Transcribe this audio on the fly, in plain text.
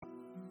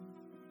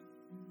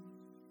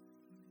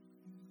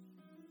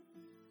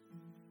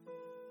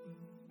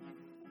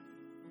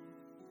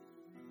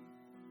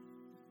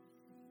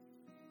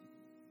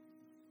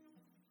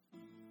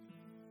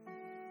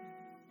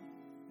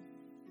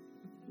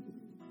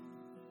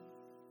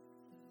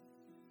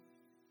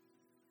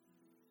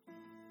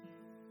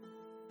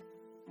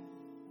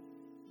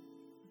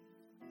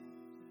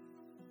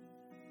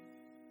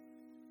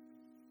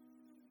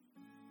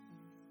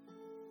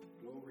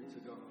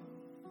God.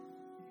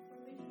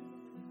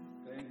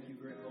 Thank you,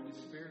 great Holy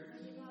Spirit.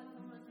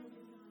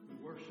 We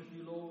worship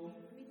you, Lord.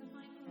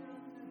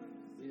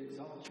 We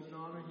exalt you and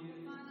honor you.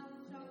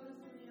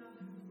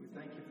 We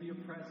thank you for your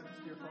presence,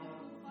 dear Father.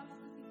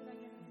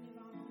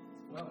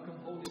 Welcome,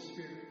 Holy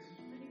Spirit.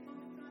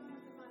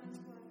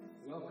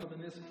 Welcome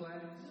in this place.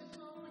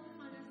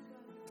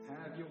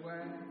 Have your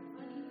way.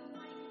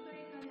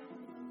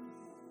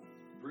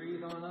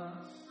 Breathe on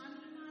us.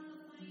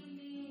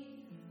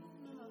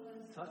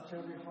 Touch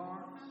every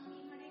heart.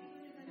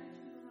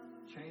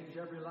 Change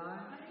every life.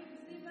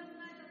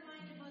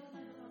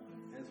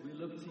 As we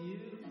look to you,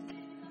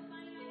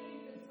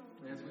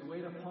 as we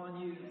wait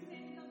upon you,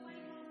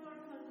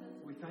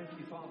 we thank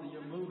you, Father,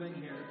 you're moving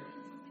here.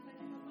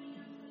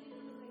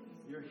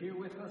 You're here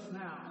with us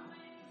now.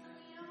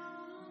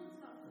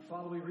 And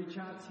Father, we reach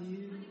out to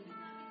you.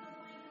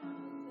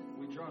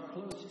 We draw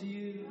close to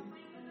you.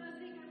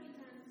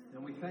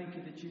 And we thank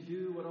you that you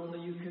do what only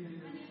you can do.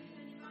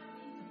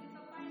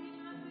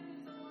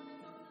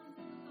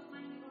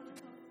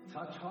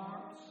 Touch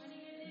hearts.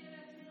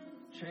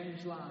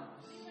 Change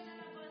lives.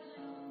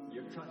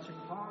 You're touching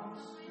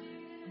hearts.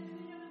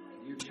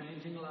 You're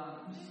changing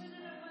lives.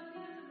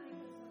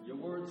 Your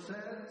word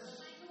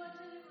says,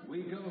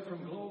 we go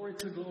from glory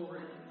to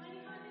glory.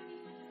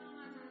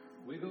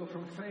 We go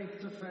from faith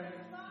to faith.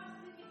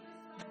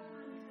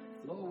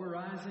 Lord, we're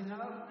rising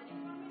up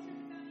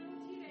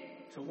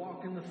to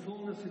walk in the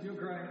fullness of your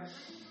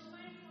grace.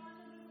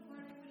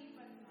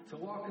 To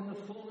walk in the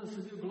fullness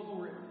of your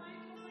glory.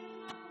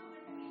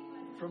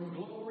 From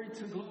glory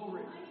to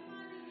glory.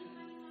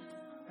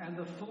 And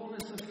the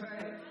fullness of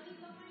faith.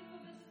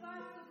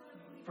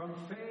 From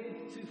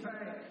faith to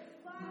faith.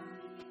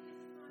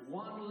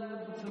 One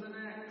level to the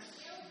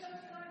next.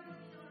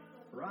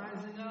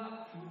 Rising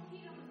up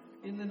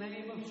in the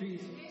name of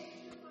Jesus.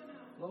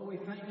 Lord, we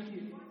thank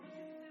you.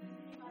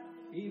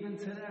 Even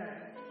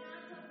today,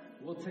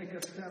 we'll take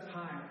a step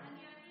higher.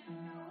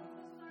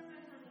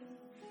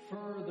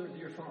 Further,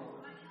 dear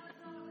Father,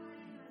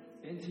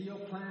 into your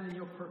plan and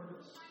your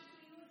purpose.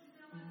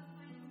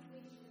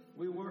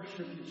 We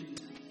worship you,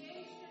 Jesus.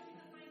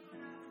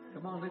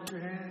 Come on, lift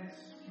your hands.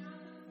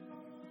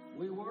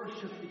 We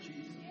worship you,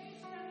 Jesus.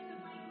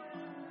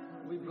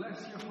 We bless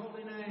your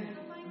holy name.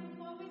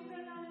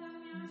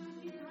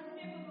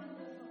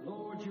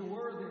 Lord, you're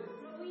worthy.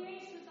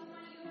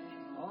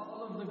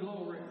 All of the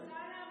glory,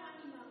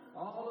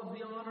 all of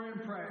the honor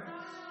and praise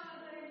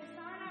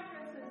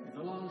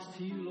belongs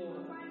to you,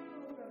 Lord.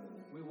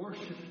 We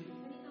worship you.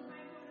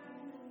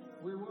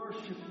 We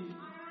worship you.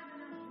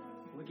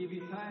 We give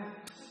you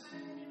thanks.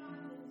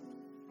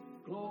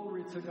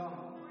 Glory to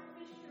God.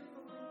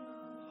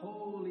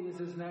 Holy is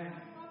his name.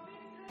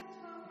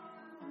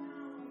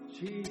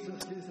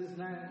 Jesus is his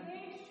name.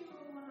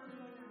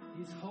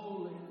 He's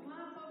holy.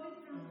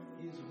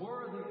 He's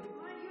worthy.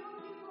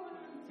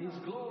 He's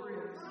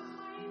glorious.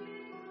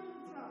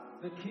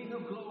 The King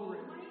of glory.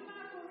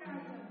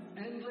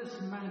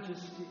 Endless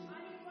majesty.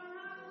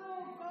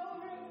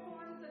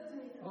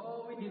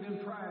 Oh, we give him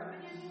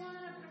praise.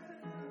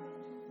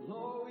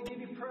 Lord, we give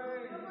you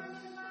praise.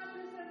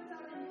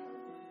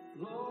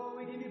 Lord,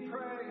 we give you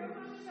praise.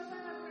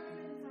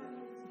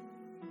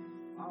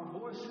 Our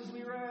voices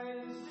we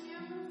raise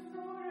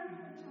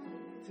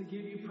to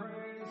give you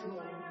praise,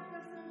 Lord.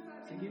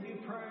 To give you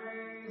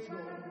praise,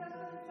 Lord.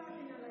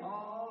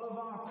 All of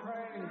our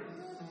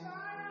praise.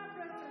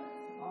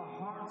 Our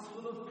hearts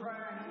full of praise.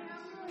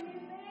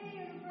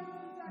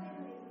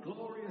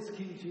 Glorious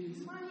King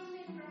Jesus.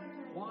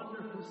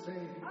 Wonderful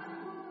Savior.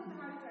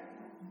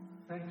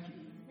 Thank you.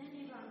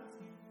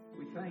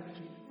 We thank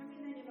you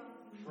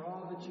for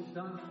all that you've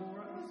done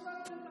for us.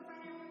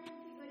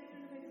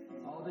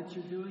 All that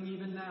you're doing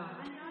even now.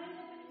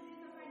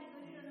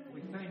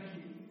 We thank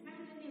you.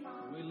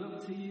 We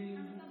look to you.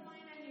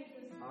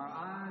 Our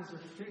eyes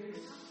are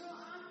fixed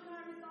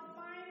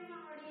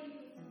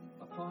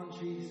upon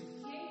Jesus,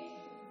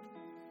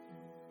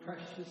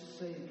 precious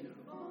Savior,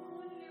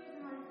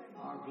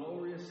 our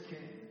glorious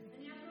King,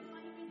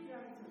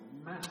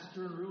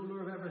 Master and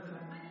ruler of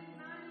everything.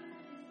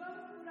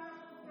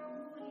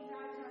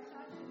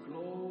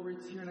 Glory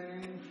to your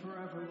name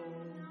forever,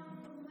 Lord.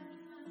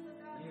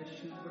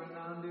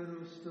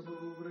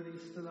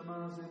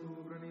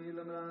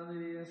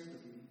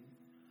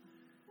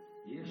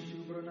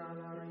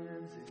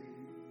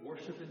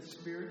 Worship in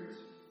spirit.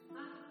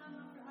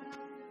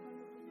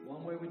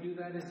 One way we do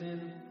that is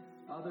in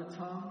other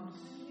tongues.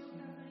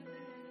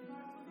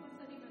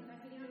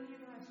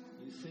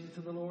 You sing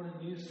to the Lord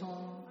in new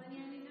song,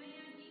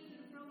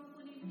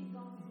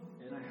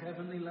 in a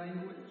heavenly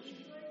language.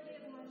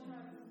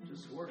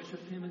 Just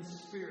worship him in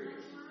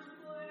spirit.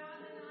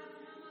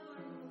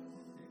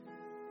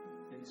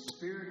 In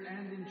spirit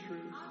and in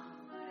truth.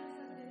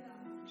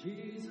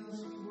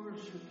 Jesus, we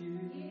worship you.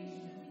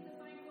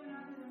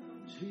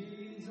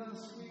 Jesus,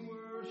 we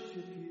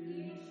worship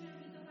you.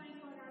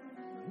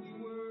 We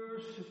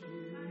worship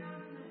you.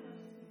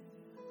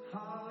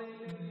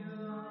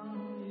 Hallelujah.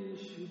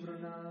 Yeshu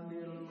branandi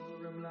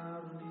Lord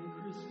Ramlaruni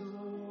Christo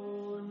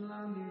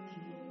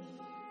Nandiki.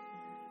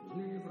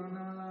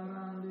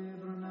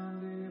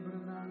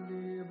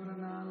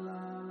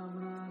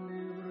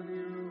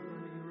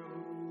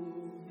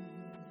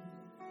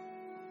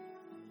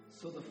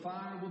 so the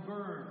fire will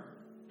burn.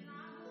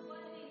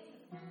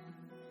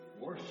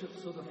 Worship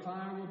so the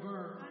fire will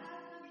burn.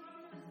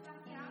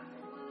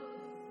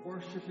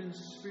 Worship in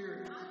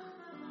spirit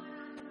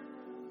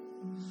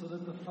so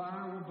that the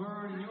fire will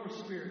burn in your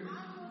spirit.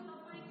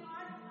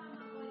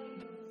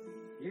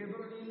 We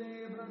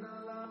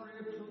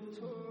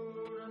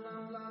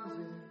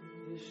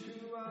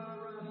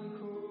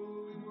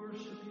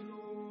worship you,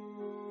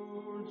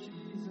 Lord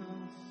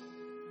Jesus.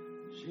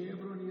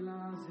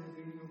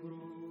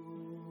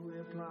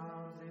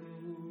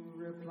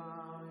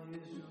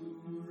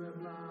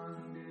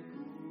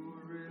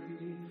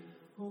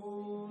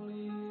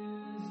 Holy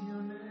is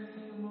your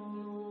name, O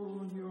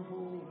Lord. You're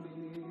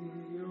holy,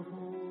 you're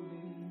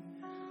holy.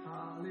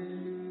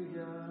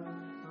 Hallelujah,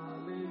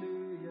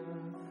 hallelujah,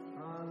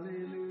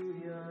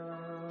 hallelujah.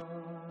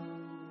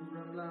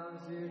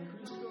 Rablaze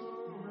Christo,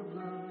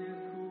 Rablaze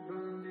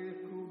Kubrande,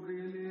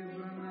 Kubrile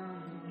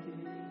Brananiki,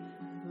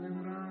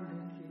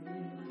 Lebraniki,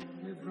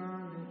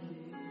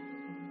 Lebraniki.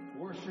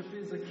 Worship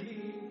is a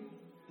key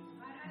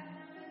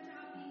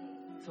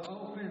to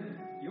open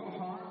your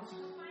heart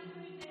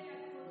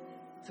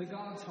to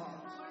God's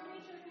heart.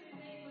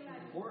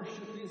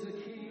 Worship is a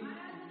key.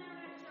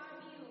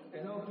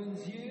 It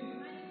opens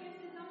you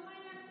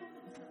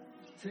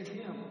to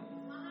Him.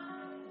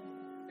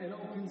 It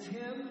opens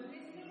Him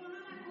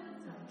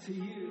to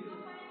you.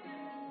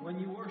 When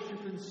you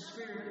worship in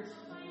spirit,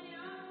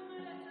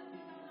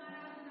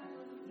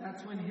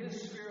 that's when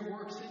His Spirit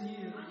works in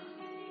you.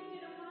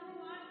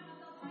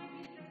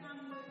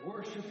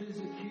 Worship is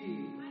a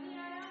key.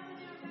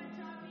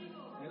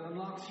 It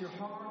unlocks your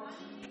heart.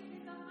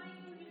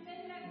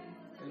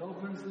 It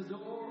opens the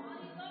door.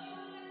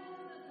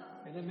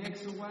 And it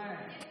makes a way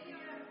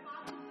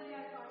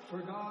for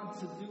God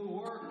to do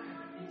work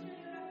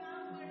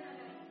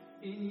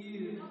in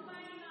you.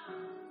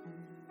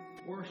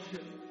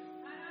 Worship.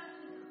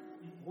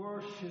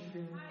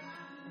 Worshiping.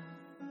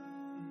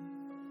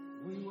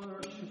 We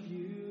worship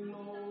you,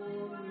 Lord.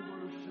 We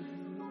worship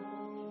you,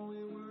 Lord.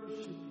 We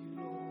worship you,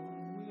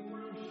 Lord. We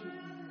worship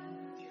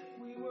you.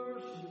 We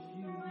worship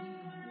you.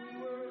 We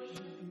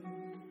worship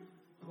you.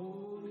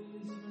 Holy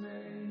is your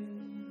name.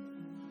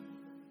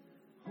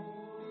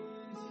 Holy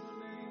is your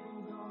name, O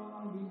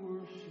God. We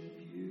worship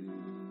you.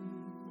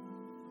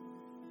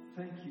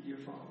 Thank you, dear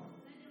Father.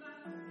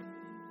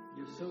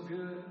 You're so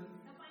good,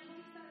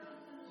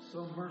 so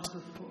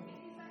merciful,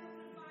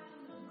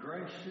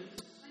 gracious,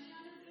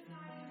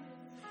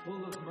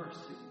 full of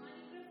mercy,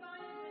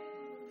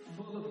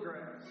 full of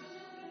grace.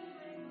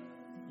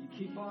 You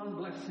keep on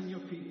blessing your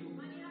people.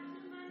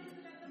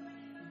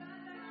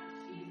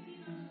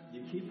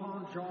 You keep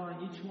on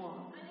drawing each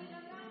one.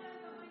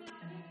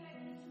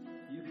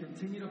 You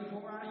continue to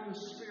pour out your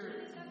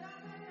Spirit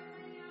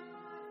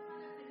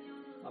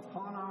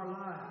upon our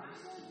lives.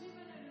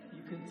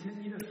 You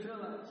continue to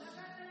fill us.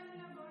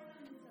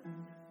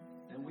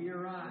 And we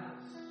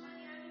arise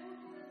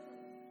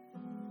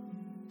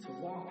to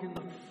walk in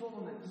the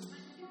fullness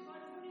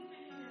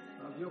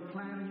of your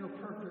plan and your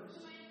purpose.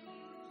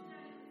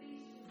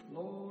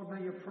 Lord,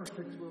 may your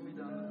perfect will be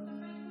done.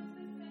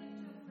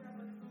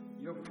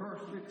 Your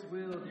perfect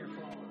will, dear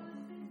Father,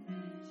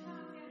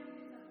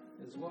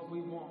 is what we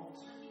want.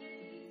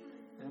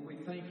 And we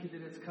thank you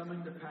that it's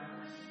coming to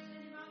pass.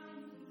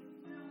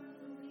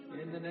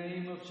 In the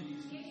name of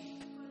Jesus.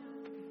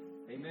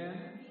 Amen.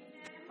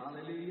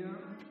 Hallelujah.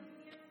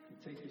 You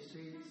take your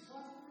seats.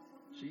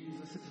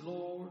 Jesus is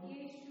Lord.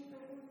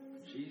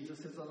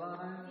 Jesus is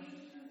alive.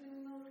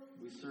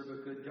 We serve a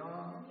good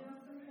God.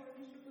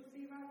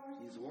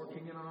 He's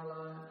working in our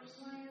lives.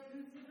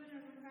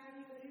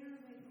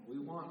 We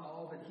want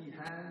all that He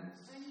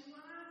has.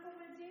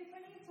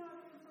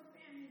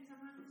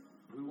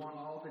 We want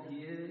all that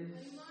He is.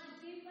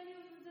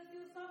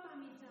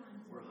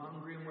 We're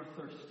hungry and we're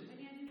thirsty.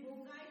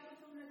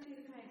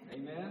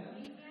 Amen.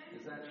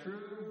 Is that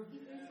true?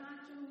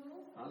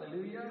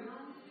 Hallelujah.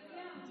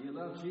 Do you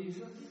love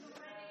Jesus?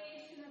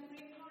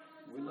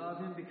 We love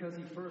Him because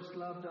He first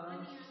loved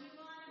us.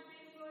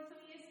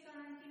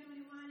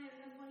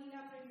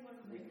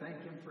 We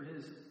thank Him for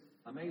His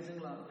amazing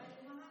love.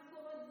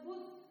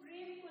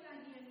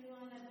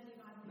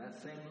 That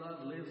same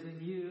love lives in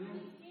you.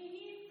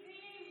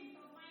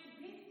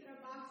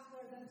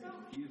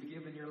 If you've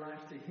given your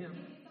life to Him,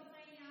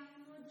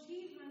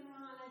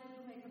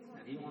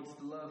 and He wants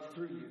to love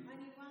through you.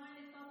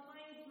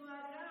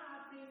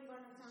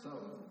 So,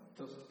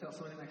 tell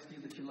somebody next to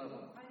you that you love Him.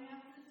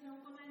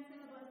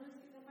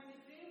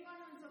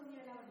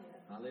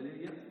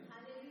 Hallelujah.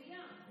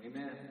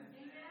 Amen.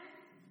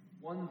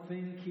 One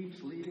thing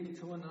keeps leading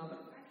to another.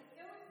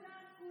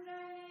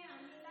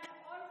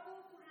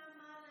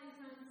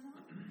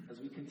 As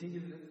we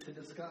continue to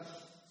discuss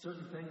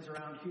certain things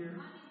around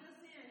here,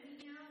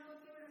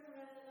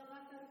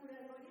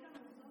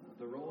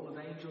 the role of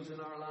angels in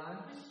our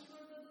lives,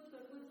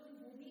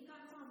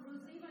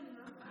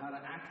 how to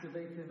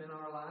activate them in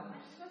our lives.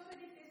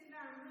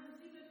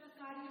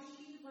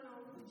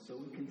 And so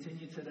we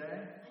continue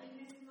today.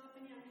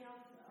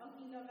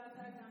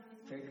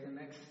 Take the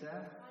next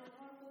step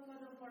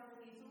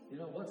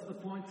know, what's the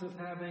point of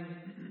having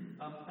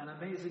an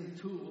amazing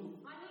tool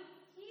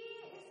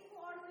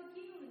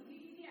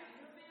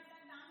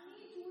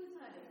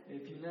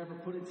if you never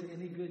put it to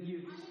any good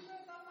use?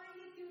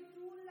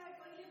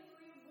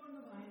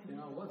 You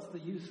know, what's the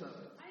use of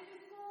it?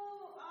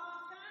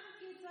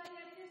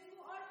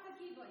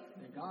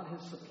 And God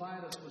has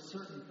supplied us with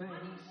certain things,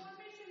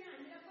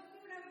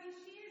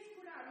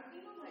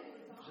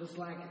 just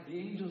like the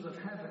angels of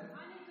heaven.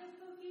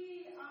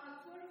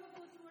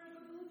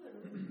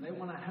 They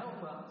want to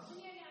help us,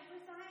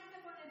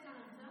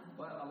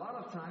 but a lot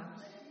of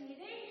times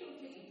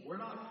we're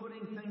not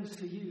putting things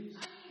to use.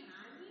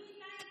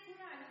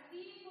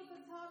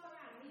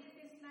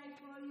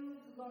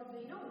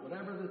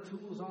 Whatever the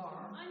tools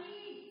are,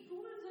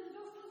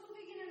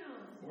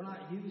 we're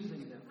not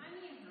using them.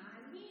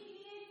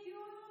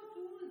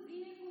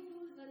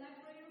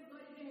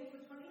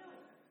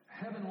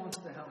 Heaven wants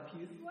to help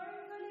you.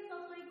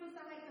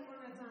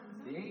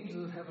 The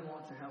angels of heaven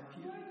want to help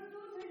you.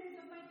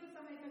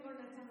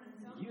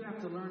 You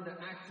have to learn to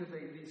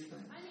activate these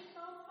things.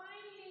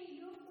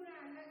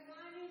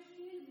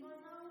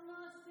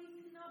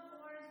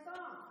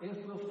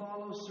 If we'll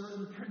follow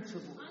certain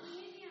principles,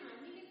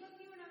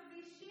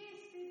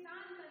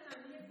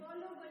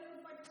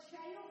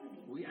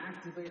 we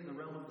activate the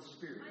realm of the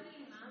Spirit.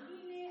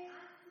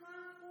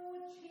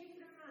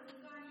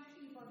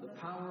 The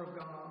power of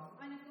God,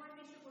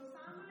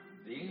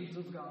 the angels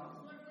of God,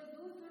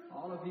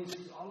 all of these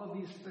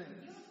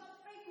things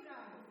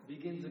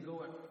begin to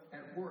go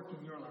at work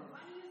in your life,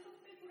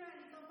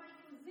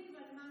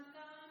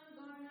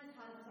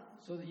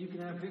 so that you can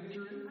have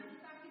victory,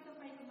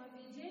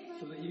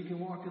 so that you can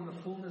walk in the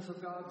fullness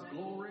of God's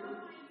glory.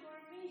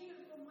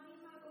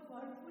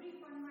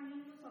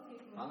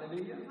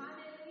 Hallelujah.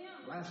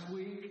 Last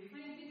week,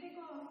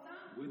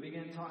 we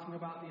began talking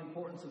about the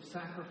importance of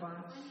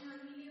sacrifice.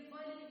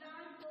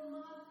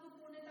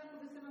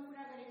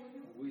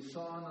 We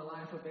saw in the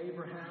life of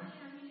Abraham.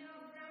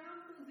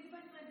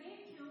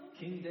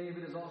 King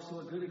David is also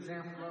a good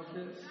example of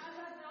this.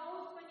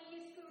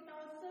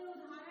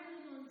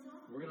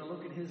 We're going to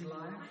look at his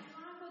life.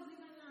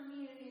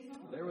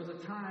 There was a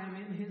time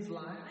in his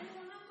life,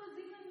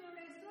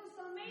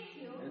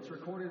 it's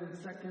recorded in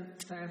 2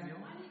 Samuel,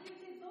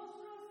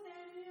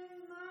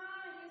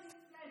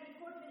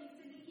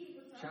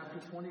 chapter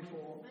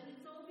 24.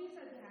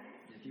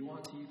 If you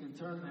want to, you can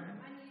turn there.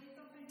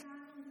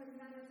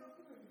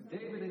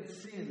 David had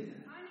sinned.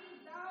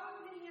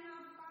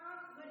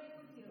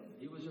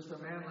 He was just a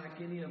man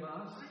like any of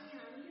us.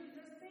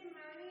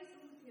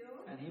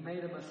 And he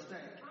made a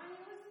mistake.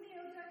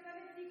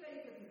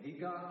 He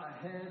got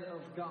ahead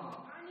of God.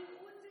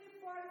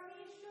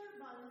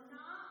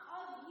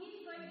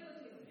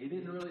 He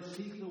didn't really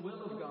seek the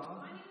will of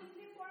God.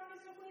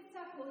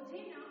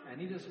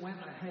 And he just went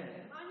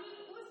ahead.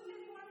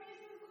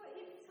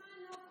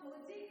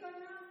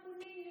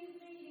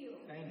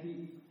 And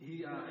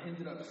he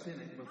ended up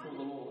sinning before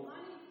the Lord.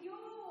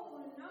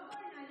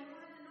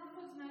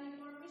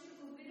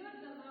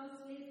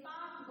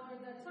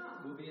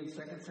 We'll be in 2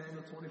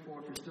 Samuel 24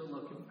 if you're still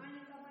looking.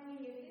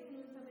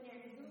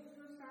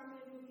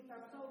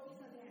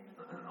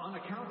 On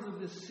account of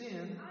this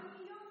sin,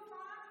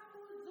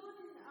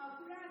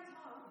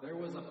 there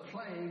was a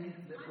plague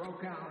that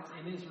broke out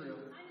in Israel.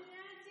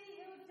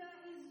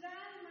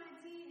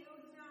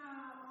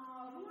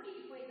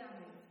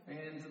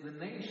 And the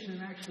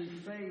nation actually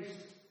faced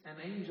an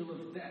angel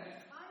of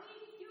death.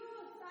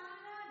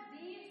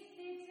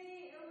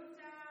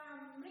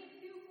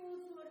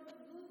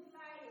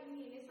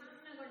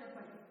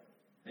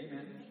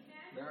 Amen.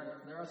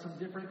 There are some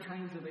different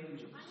kinds of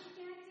angels.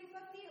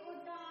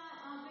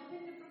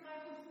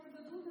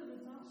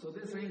 So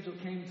this angel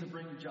came to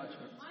bring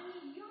judgment.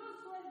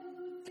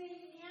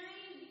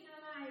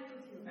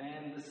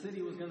 And the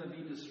city was going to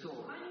be destroyed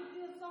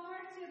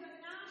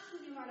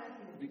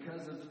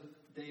because of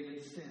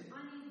David's sin.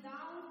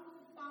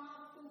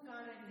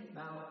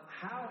 Now,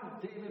 how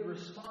David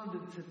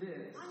responded to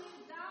this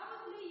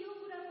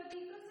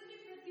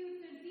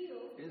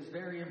is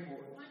very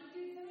important.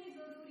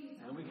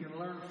 And we can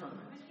learn from it.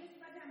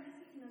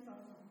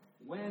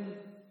 When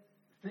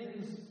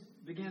things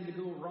began to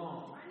go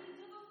wrong,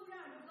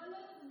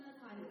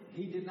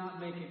 he did not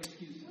make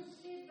excuses.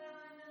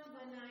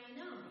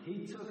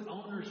 He took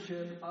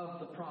ownership of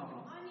the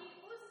problem.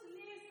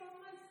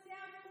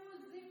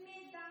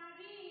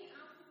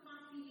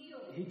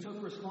 He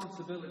took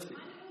responsibility.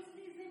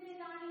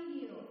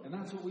 And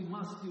that's what we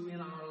must do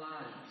in our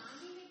lives.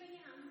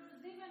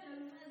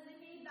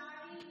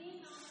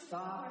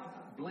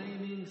 Stop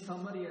blaming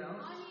somebody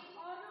else.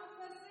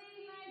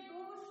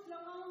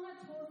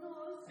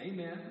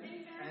 Amen.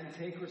 And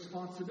take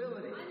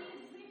responsibility.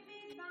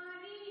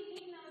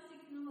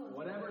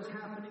 Whatever's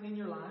happening in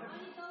your life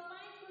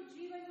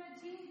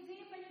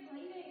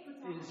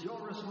is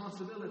your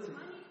responsibility.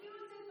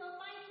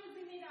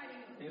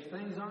 If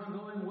things aren't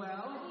going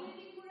well,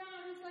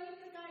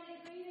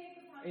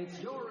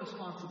 it's your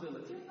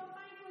responsibility.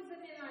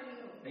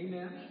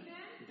 Amen.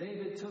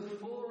 David took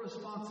full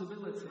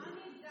responsibility.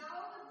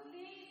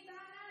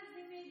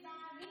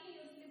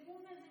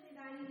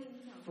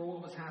 for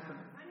what was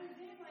happening. अनि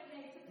जे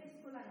भइरहेको छ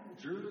त्यसको लागि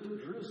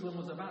Jerusalem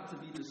was about to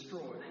be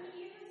destroyed. अनि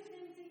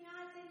यरुशलेम चाहिँ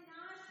यहाँ चाहिँ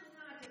नाश हुन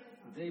आँटेको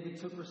छ David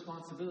took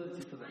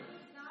responsibility for that.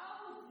 अनि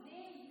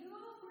दाउदले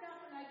यो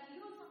कुराको लागि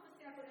यो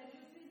समस्याको लागि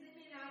उसले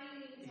जिम्मेवारी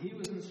लिन्छ He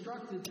was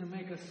instructed to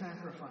make a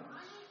sacrifice.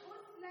 अनि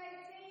उसलाई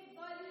चाहिँ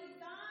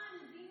बलिदान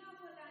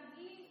दिनको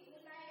लागि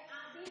उसलाई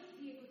आदेश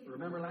दिएको थियो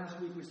Remember last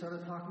week we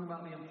started talking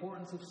about the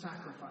importance of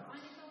sacrifice.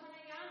 अनि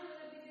तपाईलाई याद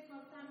होला विगत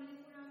हप्ता हामीले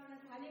कुरा गर्न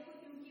थालेको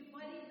थियौं कि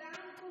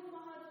बलिदानको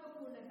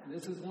महत्त्वपूर्णता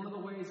This is one of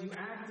the ways you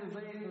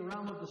activate the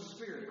realm of the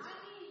Spirit.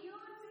 अनि यो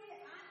चाहिँ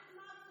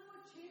आत्माको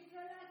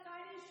क्षेत्रलाई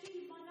कार्यशील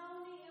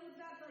बनाउने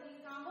एउटा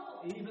तरिका हो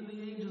Even the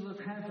angels of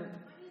heaven,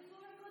 अनि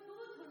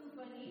स्वर्गदूतहरू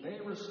पनि they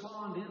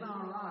respond in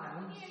our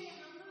lives उनीहरूले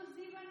हाम्रो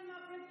जीवनमा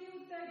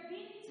प्रत्युत्तर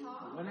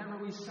दिन्छ whenever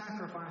we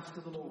sacrifice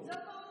to the Lord.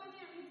 जब पनि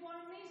हामी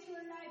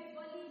परमेश्वरलाई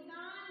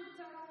बलिदान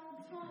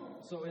चढाउँछौँ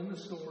So in the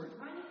story,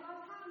 अनि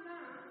कथामा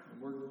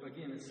we're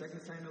again in 2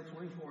 Samuel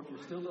 24, if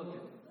you're still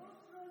looking.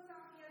 दोस्रो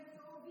सामुएल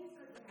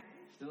 24 अध्याय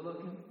Still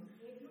looking?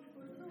 हेर्नु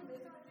खोज्नु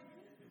हुँदैछ अझै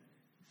पनि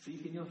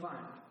Seek and you'll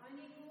find.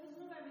 अनि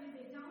खोज्नुभयो भने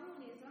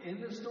भेट्टाउनुहुनेछ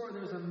In this story,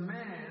 there's a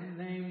man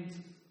named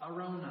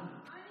Arona.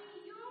 अनि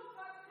यो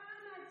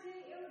कथामा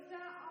चाहिँ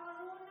एउटा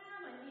अरोना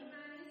भन्ने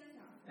मानिस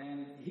छ And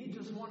he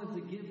just wanted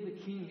to give the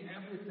king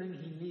everything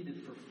he needed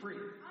for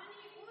free.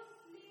 अनि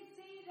उसले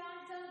चाहिँ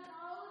राजा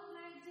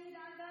दाउदलाई चाहिँ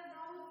राजा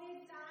दाउदले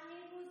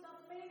चाहेको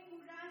सबै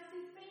कुरा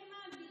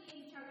सित्तैमा दिने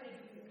इच्छा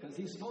गरेको थियो Because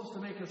he's supposed to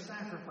make a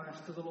sacrifice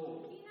to the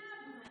Lord.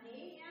 किनभने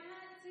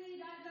यहाँ चाहिँ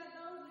राजा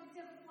दाउदले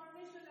चाहिँ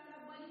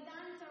परमेश्वरलाई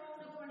बलिदान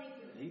चढाउन पर्ने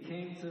थियो He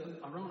came to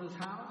Arona's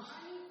house,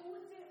 अनि ऊ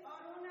चाहिँ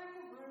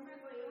अरोनाको घरमा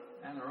गयो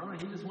and Arona,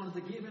 he just wanted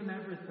to give him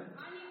everything.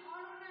 अनि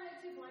अरोनाले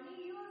चाहिँ भने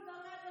यो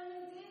जग्गा तले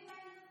जे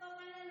चाहिन्छ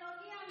तपाईलाई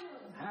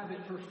लगिहाल्नुहोस् Have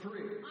it for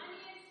free. अनि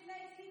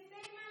यसलाई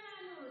सित्तैमा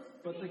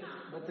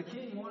लानुहोस् But the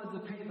king wanted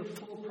to pay the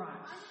full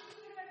price. अनि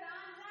त्यो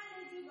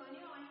राजाले चाहिँ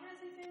भन्यो हैन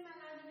सित्तैमा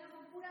लादिन म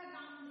पुरा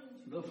दाम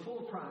दिन्छु The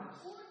full price.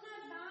 पूर्ण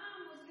दाम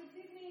उसले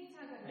तिर्ने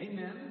इच्छा गरे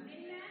Amen.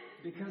 Amen.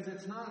 Because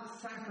it's not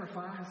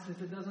sacrifice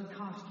if it doesn't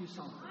cost you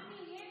something. अनि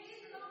यदि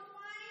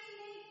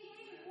तपाईले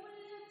केही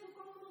मूल्य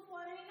चुकाउनु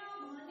परेन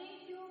भने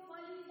त्यो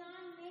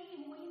बलिदान नै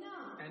होइन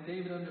And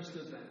David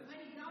understood that.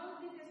 अनि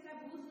दाउदले त्यसलाई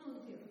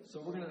बुझ्नुहुन्थ्यो So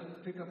we're going to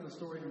pick up the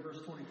story in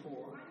verse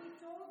 24. अनि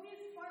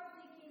 24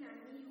 पददेखि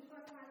हामी यो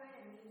कथालाई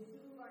हामी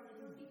सुरु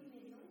गर्नेछौँ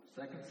टिप्नेछौँ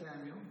 2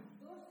 Samuel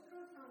दोस्रो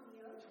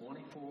सामुएल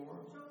 24,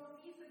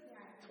 24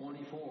 अध्याय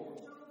 24.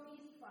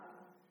 24 पद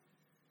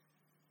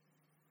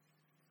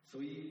So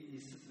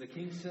the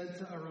king said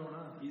to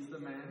Arona, he's the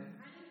man,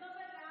 अनि तब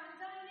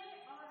राजाले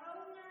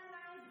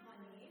अरौनालाई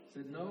भने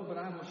said, "No, but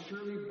I will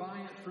surely buy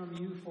it from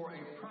you for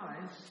a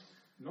price,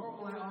 nor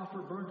will I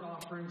offer burnt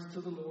offerings to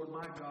the Lord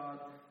my God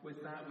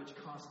with that which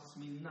costs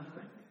me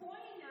nothing."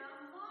 होइन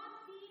म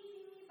ती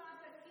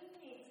तिमीबाट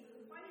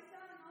किन्नेछु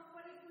पैसा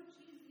नपरेको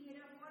चिज लिएर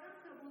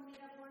परमप्रभु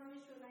मेरा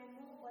परमेश्वरलाई म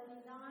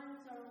बलिदान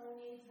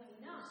चढाउने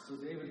छैन So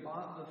David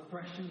bought the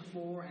threshing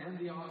floor and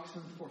the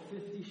oxen for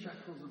 50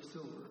 shekels of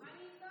silver.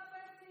 अनि तब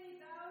चाहिँ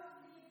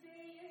दाउदले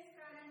चाहिँ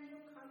यसकारण यो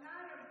खला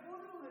र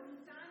गोरुहरू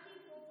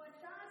चाँदीको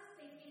 50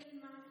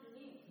 सेकेलमा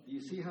किने Do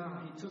you see how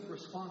he took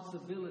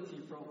responsibility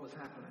for what was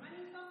happening?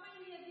 अनि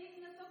तपाईले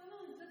देख्न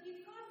सक्नुहुन्छ कि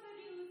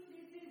कसरी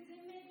उसले चाहिँ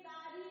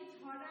जिम्मेदारी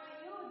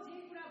छडायो जे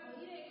कुरा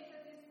भइरहेको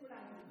छ त्यसको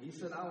लागि He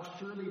said, "I'll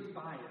surely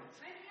buy it.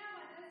 अनि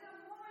यहाँ भन्छ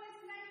म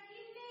यसलाई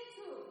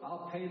किन्नेछु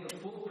I'll pay the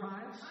full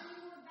price अनि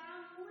म दाम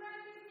पुरा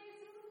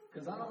तिर्नेछु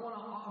because I don't want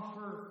to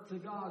offer to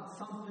God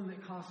something that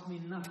costs me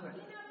nothing."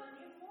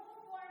 किनभने म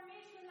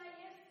परमेश्वरलाई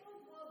यस्तो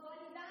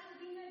बलिदान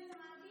दिन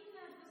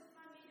चाहदिनँ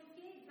जसमा मेरो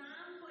केही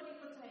दाम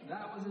परेको छैन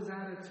That was his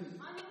attitude.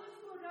 अनि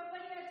उसको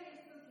रवैया चाहिँ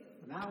यस्तो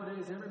थियो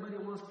Nowadays, everybody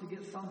wants to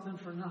get something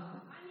for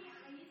nothing. अनि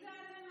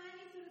हिजोआज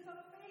मानिसहरू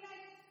सबैलाई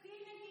केही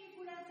न केही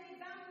कुरा चाहिँ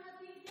दाम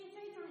नतिर्ने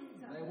चाहिँ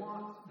चाहिन्छ They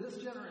want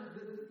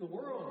the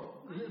world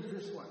lives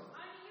this way.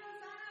 अनि यो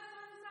सारा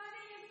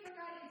संसारै यस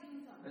प्रकारले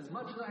जिउँछ As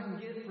much as I can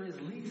get for as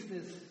least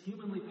as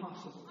humanly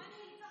possible.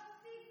 अनि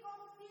जति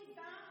कम्ती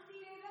दाम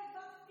तिरेर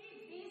जति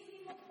बेसी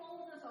म पाउन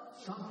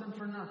सक्छु Something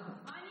for nothing.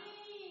 अनि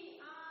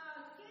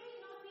केही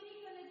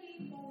नतिरिकन केही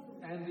पाउनु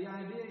And the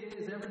idea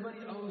is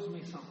everybody owes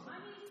me something.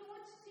 अनि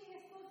सोच चाहिँ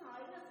यस्तो छ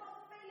होइन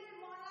सबैले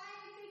मलाई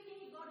चाहिँ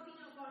केही गर्दिन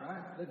पर्छ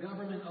Right? The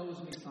government owes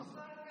me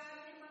something.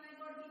 सरकारले मलाई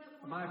गर्दिन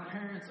पर्छ My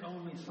parents owe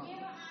me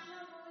something. मेरो आमा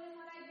बाउले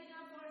मलाई दिन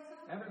पर्छ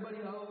Everybody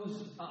owes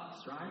us,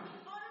 right?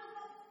 अनि अरू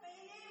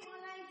सबैले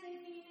मलाई चाहिँ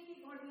केही न केही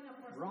गर्दिन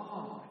पर्छ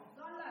Wrong.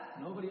 गलत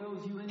Nobody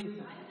owes you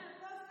anything. होइन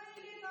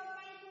कसैले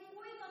तपाईँको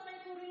कोही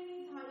तपाईँको ऋणी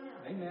छैन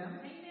Amen.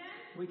 होइन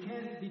We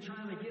can't be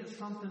trying to get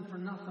something for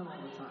nothing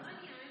all the time.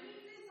 अनि हामी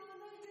चाहिँ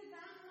सधैँ चाहिँ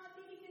दाम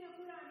नतिरिकन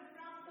कुराहरू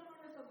प्राप्त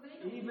गर्न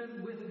सक्दैनौँ Even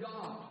with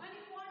God. अनि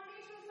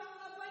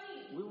परमेश्वरसँग पनि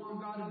We want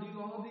God to do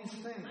all these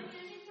अनि things.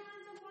 हामी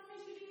चाहन्छौँ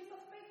परमेश्वरले यो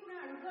सबै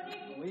कुराहरू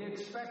गरेको We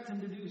expect Him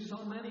to do so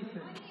many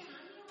things. अनि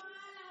हामी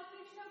उहाँलाई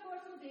अपेक्षा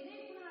गर्छौँ धेरै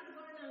कुराहरू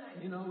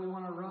गर्नलाई You know, we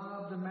want to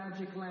rub the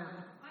magic lamp,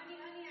 अनि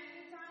हामी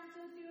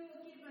चाहन्छौँ त्यो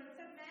के भन्छ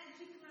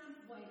म्याजिक ल्याम्प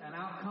भयो and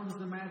out comes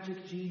the magic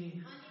genie.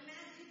 अनि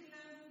म्याजिक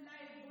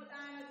ल्याम्पलाई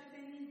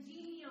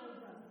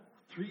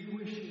 3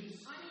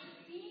 wishes. अनि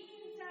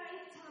 3टा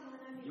इच्छा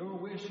भन मेरो Your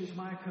wish is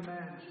my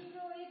command.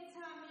 तिम्रो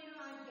इच्छा मेरो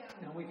आज्ञा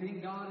हो And we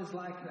think God is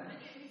like that,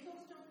 अनि हामी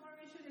सोच्छौं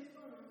परमेश्वर यस्तो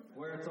हुनुहुन्छ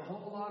where it's a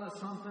whole lot of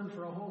something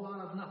for a whole lot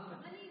of nothing.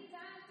 अनि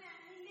जहाँ चाहिँ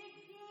हामीले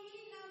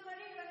केही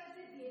नगरिकन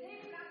चाहिँ धेरै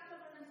प्राप्त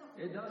गर्न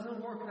सक्छौं It doesn't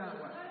work that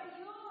way. तर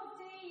यो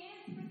चाहिँ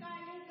यस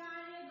प्रकारले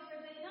कार्य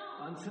गर्दैन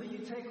Until you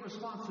take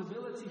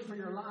responsibility for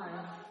your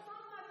life,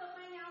 जबसम्म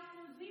तपाईले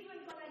आफ्नो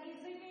जीवनको लागि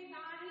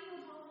जिम्मेदारी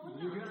उठाउनु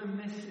you're going to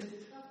miss it.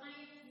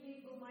 तपाईले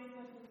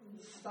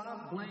गुमाइबस्नुहुन्छ Stop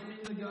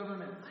blaming the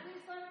government. अनि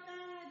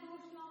सरकारलाई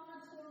दोष लाउन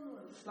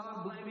छोड्नुहोस् Stop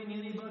blaming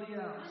anybody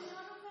else. अनि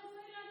अरू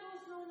कसैलाई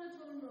दोष लाउन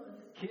छोड्नुहोस्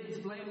Kids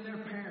blame their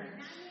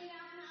parents. नानीले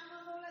आफ्नो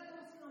आमाबाउलाई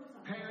दोष लाउँछ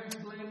Parents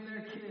blame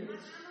their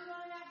kids.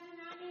 आमाबाउले आफ्नो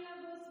नानीलाई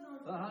दोष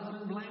लाउँछ The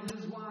husband blames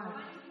his wife.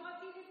 अनि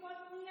पतिले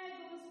पत्नीलाई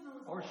दोष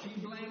लाउँछ Or she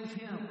blames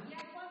him.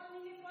 या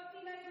पत्नीले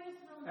पतिलाई दोष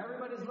लाउँछ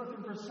Everybody's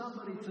looking for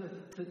somebody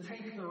to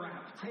take the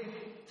rap,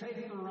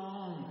 take the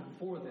wrong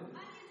for them.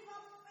 अनि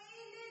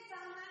सबैले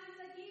चाहन्छ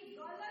कि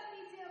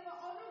गलती चाहिँ अब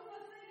अरू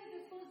कसैले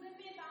त्यसको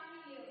जिम्मेदारी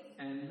लियोस्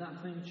And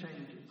nothing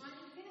changes.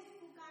 अनि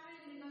त्यसको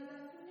कारणले गर्दा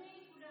कुनै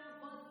कुरा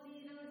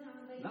बदलेर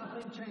जाँदैन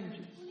Nothing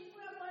changes. कुनै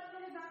कुरा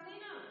बदलेर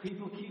जाँदैन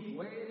People keep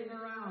waiting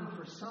around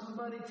for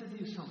somebody to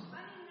do something.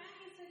 अनि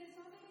मानिसहरूले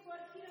सधैँ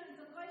पर्खिरहन्छ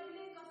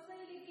कहिले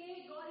कसैले केही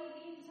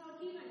गरिदिन्छ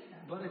कि भनेर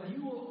But if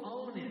you will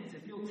own it,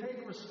 if you'll take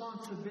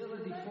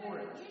responsibility for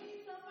it, यदि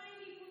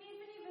तपाईले कुनै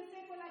पनि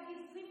विषयको लागि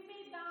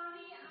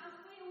जिम्मेदारी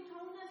आफै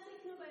उठाउन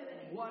सिक्नुभयो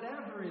भने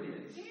whatever it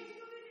is,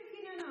 जेसुकै त्यो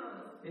किन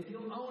नहोस् if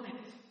you'll own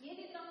it,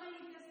 यदि तपाईले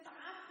त्यसलाई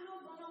आफ्नो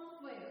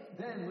बनाउनुभयो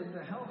then with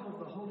the help of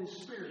the Holy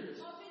Spirit,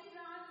 पवित्र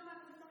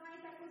आत्माको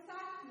सहायताको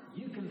साथमा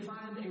you can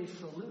find a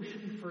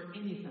solution for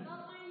anything.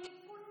 तपाईले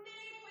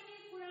कुनै पनि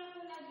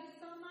कुराको लागि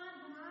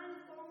समाधान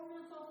पाउन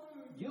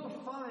सक्नुहुन्छ You'll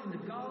find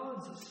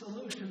God's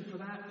solution for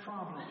that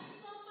problem. अनि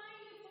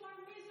तपाईले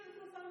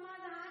परमेश्वरको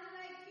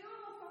समाधानलाई त्यो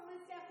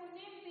समस्याको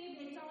निम्ति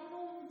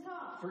भेटाउनुहुन्छ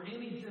For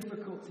any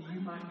difficulty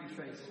you might be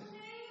facing.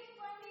 कुनै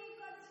पनि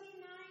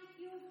कठिनाइ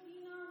त्यो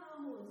किन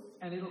नहोस्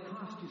And it'll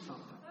cost you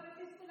something. तर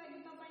त्यसको लागि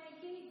तपाईले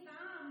केही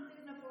दाम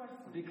तिर्न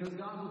पर्छ Because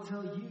God will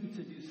tell you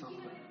to do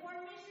something. किनभने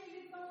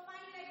परमेश्वरले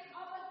तपाईलाई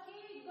अब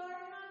केही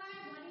गर्नलाई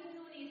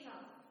भनिदिनुहुनेछ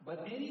But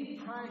any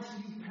price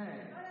you pay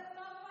तर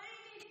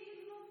तपाईले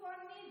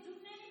तिर्नुपर्ने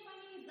जुनै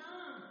पनि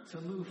दाम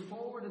to move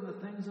forward in the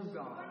things of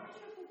God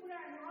परमेश्वरको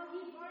कुराहरू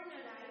अघि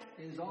बढ्नलाई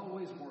is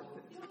always worth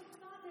it. त्यो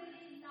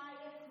सधैँ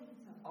लायक हुन्छ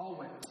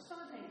Always.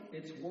 सधैँ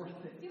It's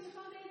worth it. त्यो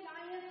सधैँ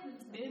लायक हुन्छ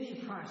Any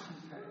price you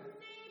pay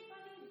कुनै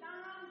पनि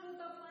दाम जो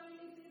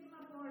तपाईले तिर्न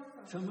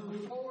पर्छ to move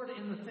forward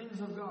in the things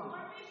of God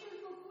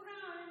परमेश्वरको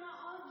कुराहरूमा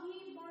अघि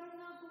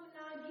बढ्नको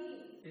लागि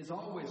is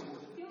always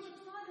worth it. त्यो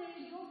सधैँ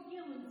योग्य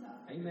हुन्छ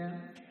Amen.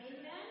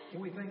 Amen? Can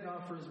we thank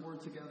God for His Word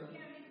together? कि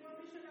हामी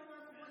परमेश्वरलाई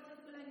उहाँको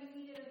वचनको लागि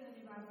मिलेर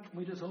धन्यवाद दिन्छौँ। Can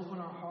we just open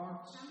our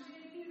hearts हाम्रो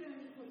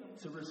हृदयहरू खोलौँ।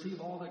 to receive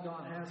all that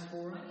God has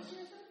for अनि us?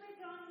 त्यो सबै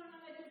ग्रहण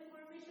गर्नलाई जो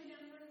परमेश्वरले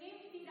हाम्रो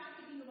निम्ति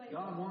राखिदिनु भएको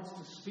God wants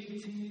to speak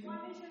to you.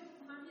 परमेश्वर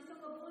हामीसँग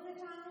बोल्न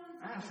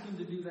चाहनुहुन्छ Ask Him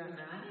to do that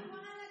now. अनि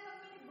उहाँलाई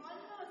तपाईँले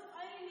भन्नुहोस्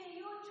अहिले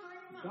यो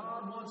क्षणमा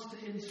God wants to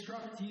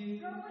instruct you.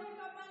 प्रभुले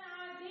तपाईँलाई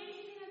आदेश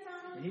दिन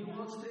चाहनुहुन्छ He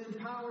wants to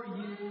empower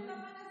you. उहाँले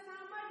तपाईँलाई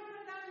सामर्थ्य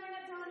प्रदान गर्न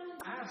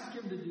चाहनुहुन्छ Ask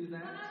Him to do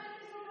that. उहाँलाई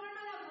त्यसो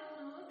गर्नलाई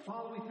भन्नुहोस्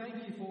Father, we thank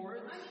you for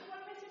it. अनि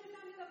परमेश्वर पिता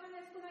हामी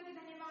तपाईँलाई यसको लागि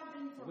धन्यवाद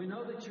दिन्छौँ We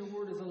know that your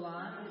Word is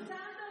alive हामी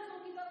जान्दछौँ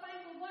कि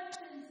तपाईँको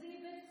वचन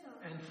जीवित छ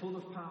and full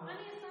of power.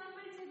 अनि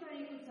सामर्थ्य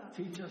भएको छ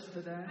Teach us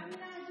today.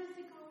 हामीलाई आज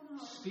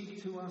सिकाउनुहोस् Speak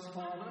to us,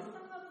 Father.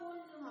 हामीसँग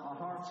बोल्नुहोस् Our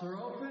hearts are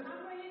open.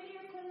 हाम्रो हृदय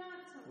खुला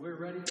छ We're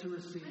ready to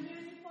receive. अनि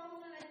हामी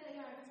पाउनलाई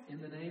तयार छौँ In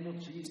the name of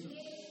Jesus.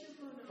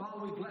 येशूको नाममा। Father,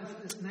 we bless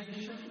this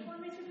nation.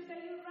 परमेश्वर पिता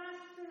यो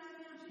राष्ट्रलाई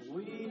हामी आशीष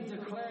We दिन्छौँ।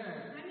 declare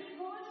हामी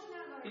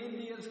घोषणा गर्छौँ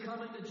India is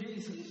coming to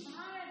Jesus.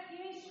 Bharat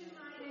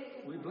येशूमा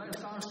आइरहेको छ। We bless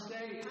our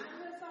state.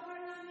 हाम्रो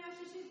सहरलाई हामी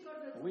आशीषित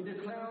गर्दछौँ We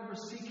declare over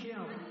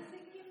Sikkim. अनि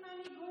सिक्किममा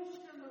हामी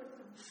घोषणा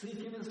गर्छौँ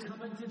Sikkim is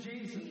coming to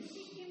Jesus.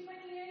 Sikkim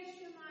पनि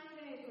येशूमा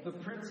आइरहेको छ। The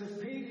Prince of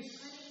Peace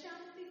अनि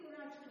शान्तिको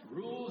राष्ट्र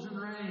rules and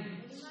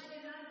reigns उहाँले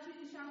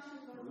राज्यले शासन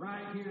गर्छ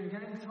right here in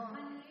Gangtok,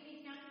 अनि यही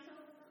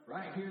गाउँछ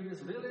right here in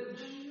this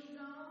village, अनि यो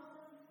गाउँ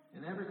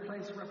in every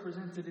place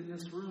represented in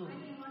this room.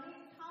 अनि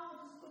हरेक ठाउँ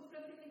जसको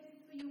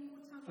प्रतिनिधित्व यो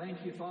छ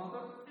Thank you,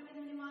 Father. हामी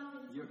धन्यवाद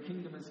दिन्छौँ Your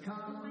kingdom has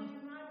come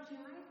तपाईँको राज्य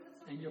आएको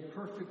छ and your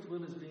perfect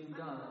will is being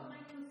अनि done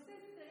तपाईँको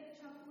सिद्ध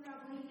इच्छा पुरा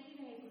भइ नै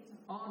रहेको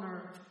छ on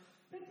earth,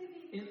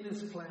 Prithvi in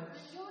this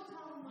place, यो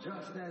ठाउँमा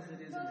just as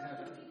it is in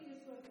heaven. जस्तो कि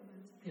स्वर्गमा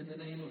छ In the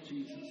name of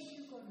Jesus.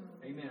 येशूको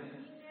नाममा Amen.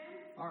 Amen.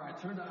 All right,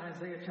 turn to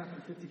Isaiah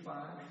chapter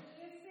 55.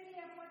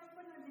 यसेरिया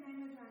 55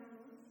 अध्यायमा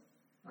जानुहोस्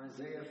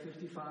Isaiah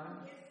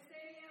 55.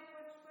 यसेरिया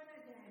 55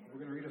 अध्यायमा We're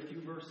going to read a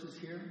few verses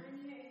here.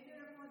 अनि एक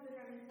दुईवटा पदहरू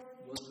हामी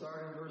पढ्छौँ We'll start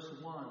in verse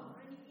 1.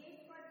 अनि एक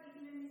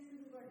पददेखि हामी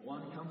सुरु गर्छौँ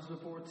 1 comes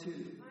before 2.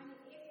 अनि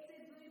एक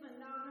चाहिँ दुई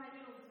भन्दा अगाडि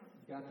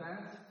आउँछ Got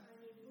that?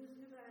 अनि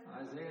बुझ्नुभयो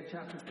Isaiah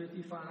chapter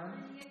 55,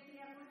 अनि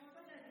यसेरिया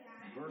 55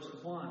 अध्याय verse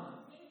 1,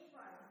 एक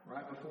पद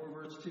right before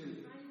verse 2.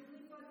 अनि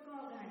दुई पदको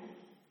अगाडि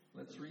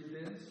Let's read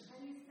this.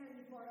 अनि यसलाई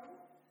हामी पढौँ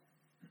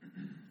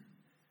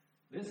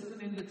This is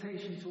an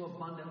invitation to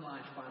abundant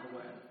life, by the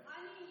way.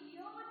 अनि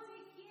यो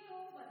चाहिँ के हो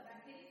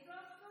भन्दाखेरि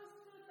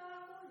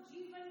प्रशस्तताको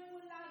जीवनको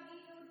लागि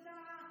एउटा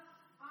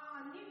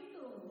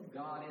निम्तो हो।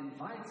 God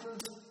invites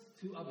us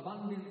to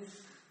abundance.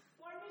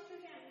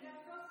 परमेश्वरले हामीलाई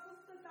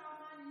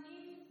प्रशस्ततामा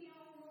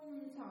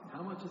निम्त्याउनुहुन्छ।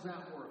 How much is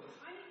that worth?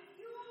 अनि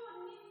त्यो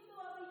निम्तो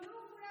अब यो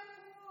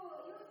कुराको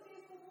यो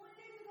चिजको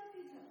मूल्य चाहिँ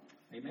कति छ?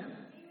 Amen?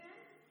 Amen?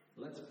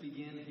 Let's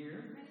begin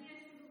here. अनि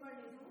यहाँ सुरु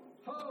गर्नेछौँ।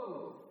 Ho!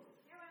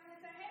 यहाँ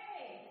भन्नुहुन्छ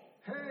hey,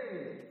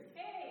 Hey!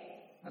 hey।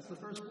 That's the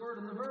first word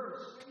in the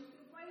verse. अनि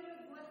त्यो पहिलो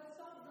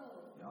शब्द हो।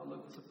 Y'all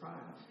look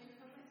surprised. अनि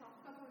तपाईँ छक्क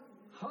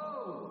पर्नुहुन्छ।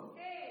 Ho!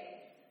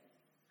 Hey,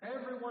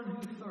 Everyone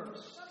who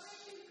thirsts. तपाईँ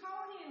त्यो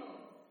खाउने हो।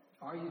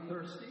 Are you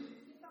thirsty?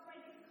 कि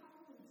तपाईँ त्यो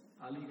खानुहुन्छ?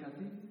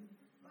 Alikati?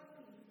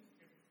 कति?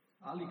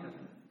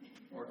 Alikati.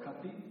 Or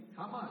kati?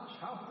 How much?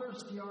 How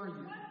thirsty are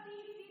you? कति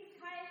तिर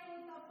खाएको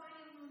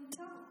तपाईँ हुनुहुन्छ?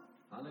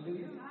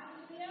 Hallelujah.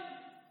 Hallelujah.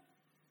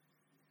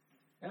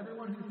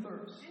 Everyone who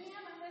thirsts, अनि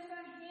यहाँ भन्दैछ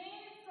हे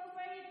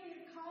तपाईँ तिर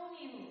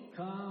खाउने हो।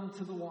 come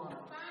to the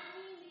water.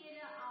 पानी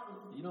लिएर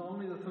आऊ। You know,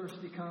 only the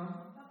thirsty come.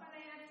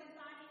 तपाईलाई याद छ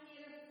पानी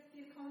लिएर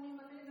तिर खाउने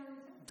मात्रै जान्छ।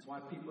 That's why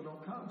people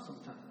don't come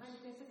sometimes. अनि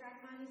त्यसै कारण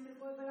मानिसहरू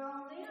कोही बेला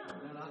आउँदैन।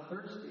 They're not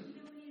thirsty.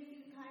 किन उनीहरू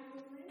तिर खाएको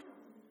हुँदैन?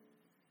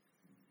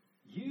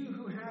 You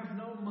who have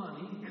no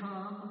money,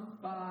 come,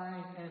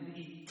 buy, and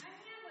eat.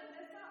 अनि यहाँ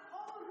भन्दैछ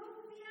औ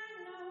रुपियाँ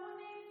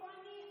नहुने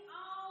पनि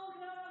आऊ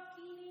र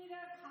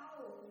किनेर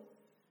खाऊ।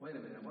 Wait a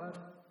minute, what?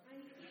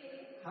 अनि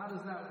के? How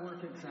does that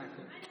work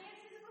exactly? अनि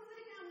यसरी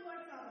कसरी काम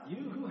गर्छ?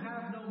 You who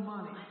have no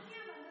money. अनि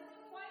यहाँ भन्दैछ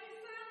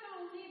पैसा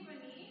नहुने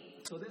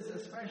पनि। So this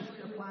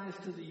especially applies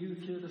to the youth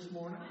here this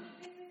morning. अनि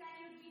त्यसै कारण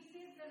यो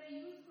विशेष गरेर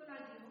युथको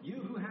लागि हो। You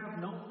who have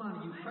no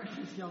money, you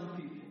precious young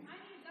people.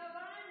 अनि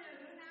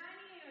जवानहरू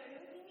नानीहरू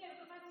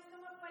तिमीहरूकोमा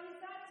त्यस्तोमा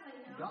पैसा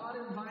छैन। God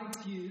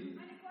invites you.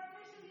 अनि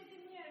परमेश्वरले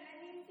तिमीहरूलाई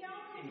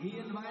निम्त्याउनुहुन्छ। He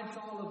invites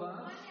all of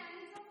us. अनि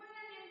हामी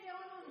सबैलाई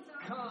निम्त्याउनुहुन्छ।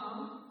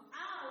 Come,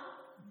 आऊ,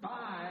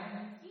 buy,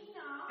 किन,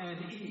 and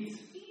eat.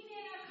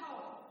 किनेर खाऊ।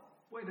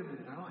 Wait a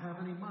minute, I don't have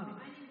any money.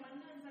 अनि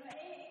भन्नुहुन्छ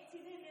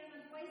एकछिनै मेरोमा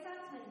पैसा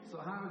छैन। So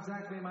how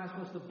exactly am I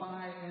supposed to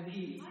buy and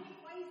eat? अनि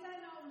पैसा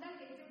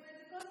नहुँदाखेरि चाहिँ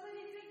मैले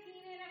कसरी चाहिँ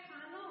किनेर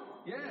खानु?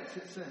 Yes,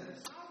 it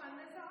says,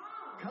 भन्दैछ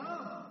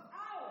come,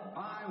 आऊ,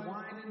 buy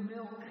wine and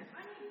milk.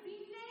 अनि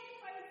बिनै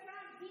पैसा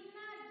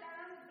बिना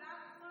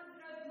दाखमद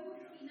र दुध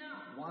किन।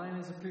 Wine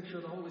is a picture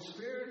of the Holy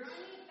Spirit.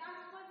 अनि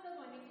दाखमद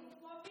भनेको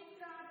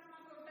पवित्र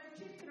आत्माको एउटा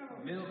चित्र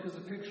हो। Milk is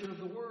a picture of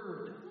the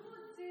Word.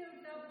 दुध चाहिँ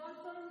एउटा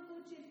वचनको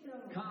चित्र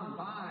हो। Come,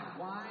 buy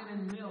wine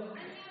and milk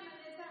अनि यहाँ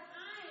भन्दैछ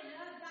आएर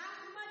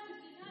दाखमद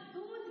किन,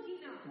 दुध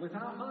किन,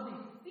 without money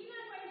बिना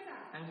पैसा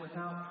and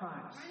without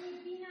price. अनि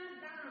बिना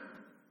दाम।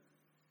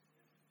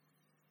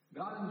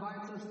 God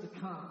invites us to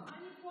come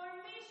अनि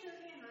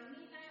परमेश्वरले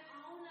हामीलाई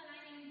आउनलाई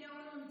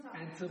निम्त्याउनुहुन्छ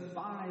and to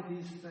buy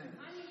these things.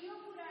 अनि यो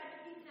कुराहरू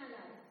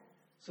किन्नलाई।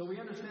 So we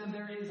understand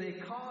there is a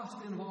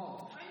cost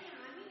involved. अनि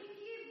हामीले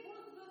के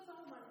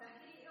बुझ्दछौँ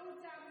भन्दाखेरि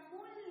एउटा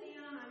मूल्य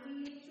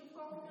हामीले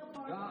चुकाउन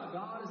पर्छ।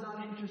 God is not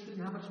interested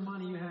in how much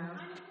money you have.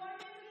 अनि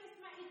परमेश्वर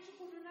यसमा इच्छुक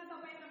हुनुहुन्न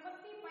तपाईसँग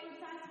कति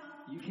पैसा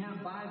छ। You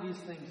can't buy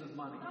these things with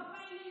money.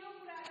 तपाईले यो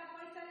कुरालाई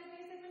पैसाले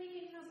त्यसै पनि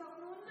किन्न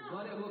सक्नुहुन्न।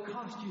 But it will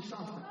cost you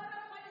something.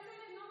 तर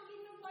पैसाले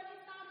नकिन्नु परे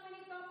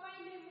तापनि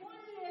तपाईले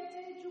मूल्य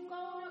चाहिँ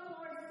चुकाउन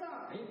पर्छ।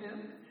 Amen.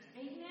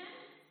 Amen?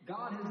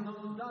 God has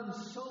done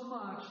so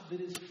much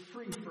that is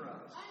free for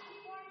us. अनि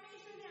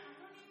परमेश्वरले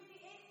हाम्रो निम्ति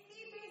यति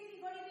बेसी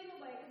गरिदिनु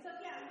भएको छ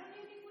कि हाम्रो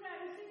निम्ति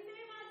कुराहरू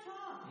सिधैमा छ।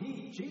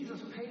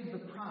 Jesus paid the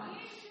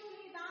price.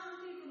 येशूले दाम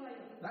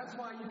तिर्नुभयो। That's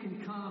why you can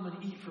come and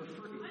eat for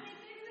free. अनि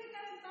त्यसै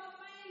कारण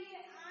तपाईले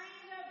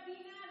आएर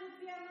बिना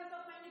रुपियाँमा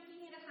तपाईले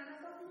किनेर खान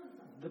सक्नुहुन्छ।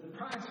 The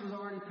price was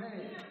already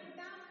paid. किनभने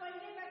दाम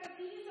पहिलेबाट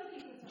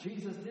तिरिसकेको छ।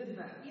 Jesus did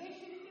that.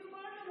 येशूले त्यो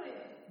गर्नुभयो।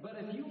 But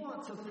if you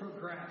want to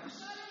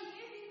progress, तर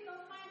यदि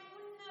तपाईँ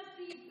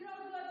उन्नति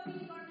प्रगति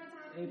गर्न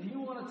चाहनुहुन्छ if you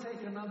want to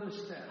take another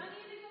step, अनि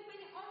यदि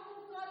तपाईले अर्को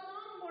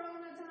कदम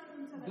बढाउन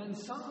चाहनुहुन्छ भने then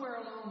somewhere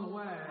along the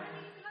way,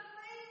 अनि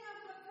कतै न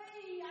कतै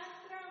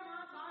यात्रामा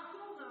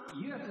बाटोमा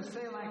you have to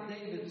say like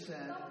David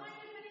said,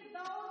 तपाईले पनि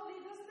दाउदले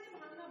जस्तै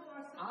भन्न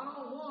पर्छ। I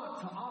don't want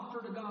to offer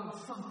to God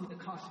something that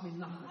costs me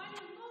nothing.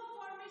 अनि म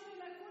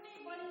परमेश्वरलाई कुनै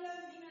बलिदान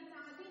दिन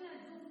चाहदिन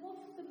जो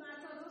मुफ्तमा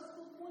छ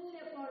जसको मूल्य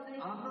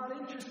पर्दैन। I'm not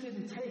interested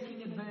in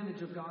taking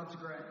advantage of God's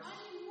grace.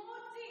 अनि म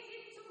चाहिँ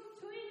इच्छुक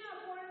छुइनँ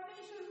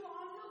परमेश्वरको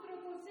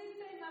अनुग्रहको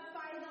सिधैमा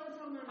फाइदा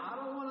उठाउन। I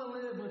don't want to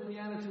live with the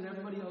attitude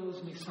everybody owes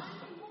me अनि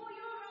something. म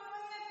यो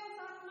रवैयाको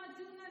साथमा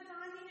जिउन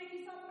चाहदिनँ कि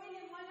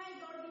सबैले मलाई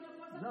गरिदिनु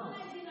पर्छ, No.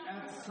 मलाई दिन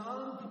At पर्छ।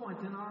 some point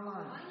in our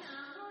lives, अनि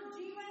हाम्रो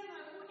जीवनमा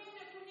कुनै न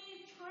कुनै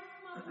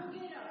क्षणमा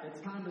पुगेर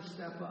it's time to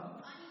step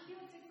up. अनि त्यो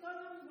चाहिँ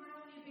कदम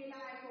बढाउने बेला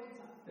आएको हुन्छ।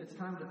 It's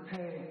time to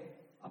pay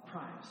a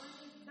price.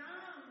 अनि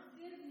दाम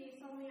तिर्ने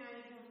समय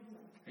आएको हुन्छ।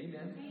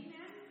 Amen.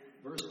 Amen?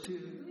 Verse 2.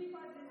 2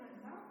 पदले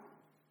भन्छ,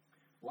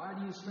 Why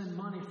do you spend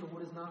money for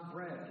what is not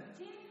bread?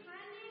 जे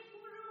खाने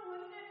कुरो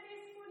होइन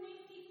त्यसको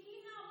निम्ति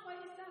किन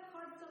पैसा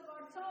खर्च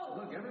गर्छौ?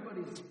 Look,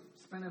 everybody's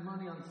spending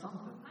money on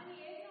something. अनि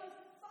हेर्नुहोस्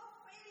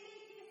सबैले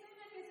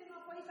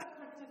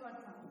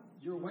गर्छ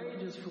Your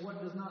wages for what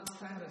does not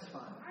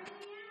satisfy. अनि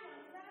यहाँ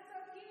भन्दा छ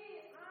कि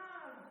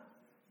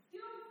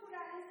त्यो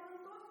कुराले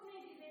सन्तोष नै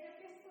दिँदैन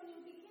त्यसको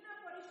निम्ति किन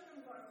परिश्रम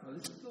गर्छ Now,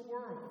 this is the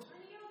world.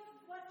 अनि यो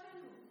वचन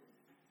हो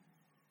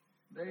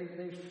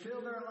They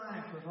fill their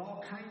life with all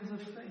kinds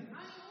of things.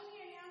 अनि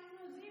उनीहरूले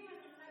आफ्नो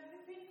जीवनलाई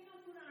विभिन्न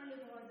कुराले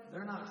भर्दछ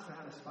They're not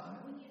satisfied.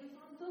 उनीहरू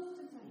सन्तुष्ट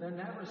छैनन् They're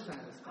never अनि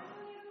satisfied.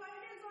 उनीहरू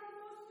कहिले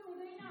सन्तुष्ट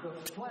हुँदैन The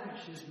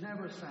flesh is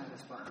never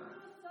satisfied. हाम्रो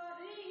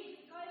शरीर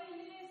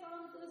कहिले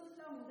सन्तुष्ट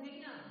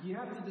हुँदैन You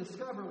have to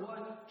discover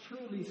what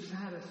truly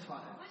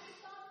satisfies. अनि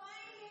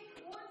तपाईले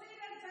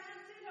खोजेर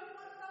जाँचेर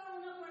पत्ता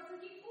लगाउनुपर्छ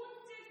कि कुन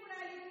चाहिँ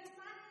कुराले चाहिँ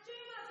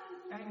साँच्चैमा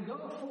सन्तुष्ट And go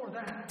for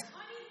that.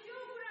 अनि त्यो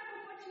कुराको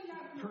पछि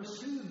लाग्नु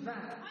Pursue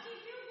that. अनि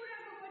त्यो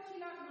कुराको पछि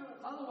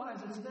लाग्नुहोस् Otherwise,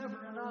 it's never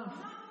enough.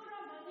 नत्र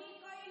भने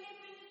कहिले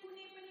पनि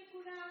कुनै पनि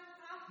कुरा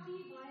काफी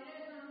भएर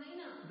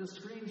जाँदैन The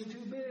screen's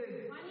too big.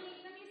 अनि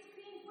एकदमै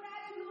स्क्रिन पुरा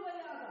ठुलो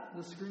भयो अब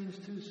The screen's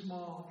too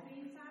small.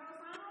 Screen साह्रो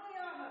सानो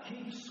भयो अब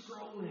Keep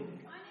scrolling.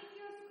 अनि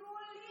त्यो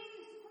scroll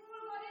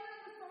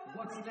गरिरहनुहोस्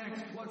What's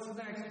next? What's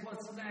next?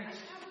 What's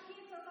next? अब के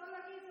छ तल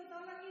के छ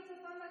तल के छ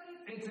तल के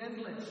छ It's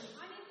endless.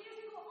 अनि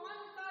त्यसको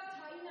अन्त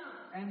छैन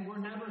And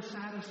we're never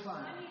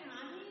satisfied. अनि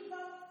हामी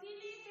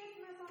जतिले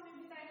त्यसमा समय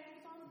बिताए पनि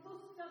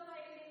सन्तुष्ट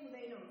कहिले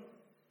हुँदैनौँ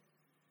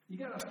You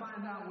got to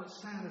find out what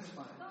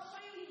satisfies.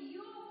 तपाईले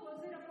यो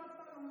खोजेर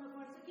पत्ता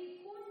लगाउनुपर्छ कि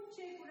कुन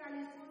चाहिँ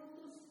कुराले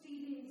सन्तुष्टि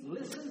दिन्छ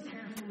Listen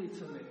carefully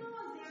to me.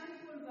 सुन्नु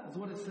ध्यानपूर्वक That's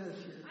what it says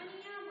here. अनि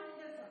यहाँ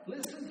भन्दछ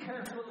Listen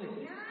carefully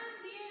ध्यान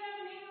दिएर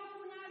मेरो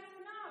कुरा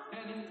सुन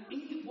and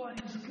eat what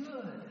is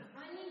good.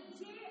 अनि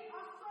जे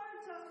असल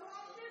छ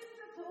स्वादिष्ट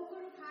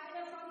थोकहरू खाएर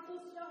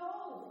सन्तुष्ट हौ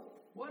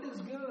What is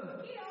good?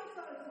 के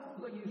असल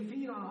छ Look, you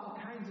feed on all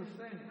kinds of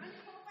things. अनि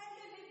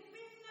तपाईले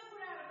विभिन्न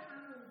कुराहरू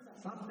खानुहुन्छ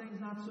Some things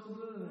not so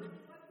good. अनि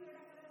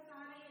कतिवटा कुरा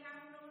साह्रै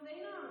राम्रो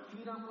हुँदैन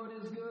Feed on what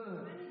is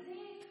good. अनि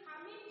जे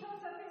मिठो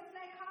छ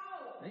त्यसलाई खाऊ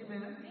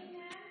Amen.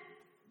 Amen.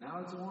 Now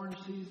it's orange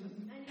season.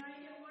 अनि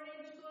अहिले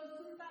ओरेन्जको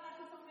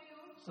सुन्तलाको समय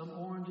हो Some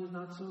oranges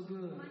not so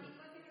good. अनि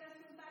कतिवटा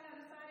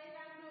सुन्तलाहरू साह्रै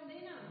राम्रो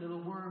हुँदैन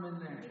Little worm in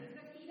there.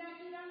 त्यसमा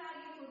किरा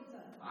लागेको हुन्छ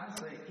I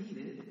say eat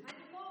it.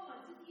 अनि म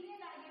भन्छु किरै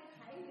लाग्यो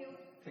खाइदेऊ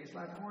Tastes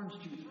like orange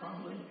juice,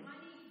 probably.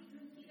 अनि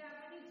जुन किरा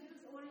पनि जुस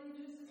ओरेन्ज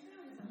जुस जस्तै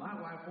हुन्छ My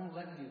wife won't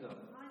let me though.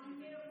 अनि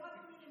मेरो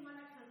पत्नीले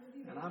मलाई खानु And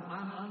दिँदैन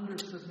I'm under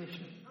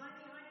submission.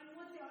 अनि म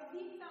चाहिँ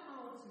अधीनतामा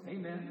आउँछु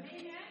Amen.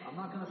 Amen. I'm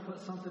not going to put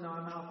something in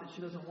my mouth that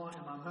she doesn't want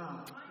in my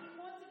mouth. अनि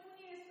म चाहिँ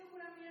कुनै यस्तो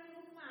कुरा मेरो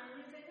मुखमा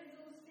हाल्ने छैन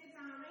जो उसले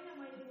चाहँदैन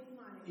मैले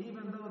मुखमा हालेको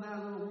Even though that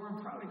little worm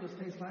probably just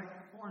tastes like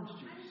orange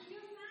अनि juice.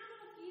 त्यो सानो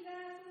किरा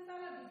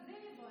सुन्तला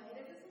भित्रै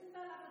भएर त्यो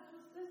सुन्तलाको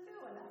जुस जस्तै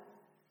होला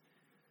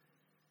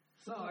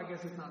So I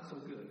guess it's not so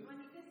good.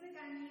 अनि त्यसै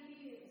कारण यदि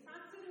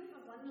साँच्चै रूपमा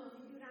भन्नु हो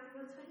भने त्यो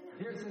राम्रो छैन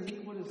Here it says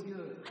eat what is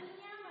good. अनि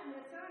यहाँ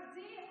भन्दछ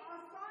जे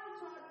असल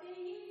छ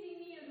त्यही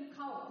तिमीहरू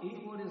खाऊ Eat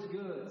what is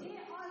good. जे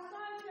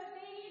असल छ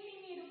त्यही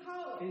तिमीहरू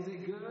खाऊ Is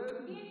it good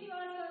के त्यो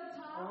असल छ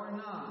or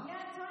not? या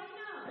छैन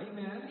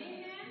Amen.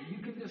 Amen. You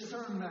can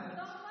discern that.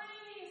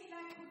 तपाईले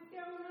यसलाई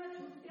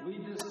छुट्याउन We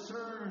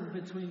discern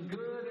between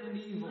good and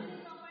evil. अनि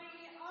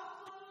तपाईले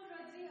असल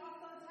र जे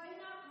असल छैन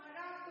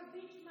खराबको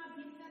बीचमा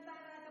भिन्नता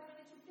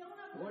तपाईले छुट्याउन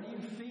What are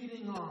you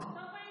feeding on?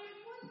 तपाईले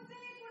कुन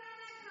चाहिँ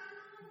कुरालाई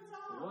खानुहुन्छ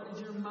What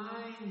is your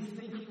mind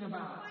thinking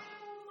about?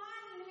 तपाईको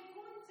मनले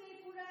कुन चाहिँ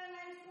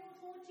कुरालाई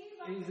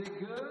सोचिरहेको Is it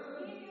good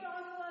के त्यो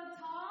असल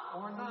छ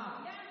or not?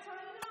 या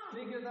छैन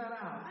Figure that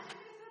out. अनि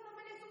त्यसमा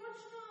तपाईले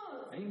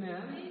सोच्नुहोस्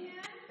Amen. Amen.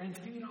 And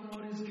feed on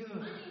what is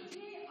good. अनि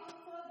जे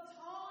असल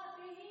छ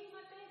त्यही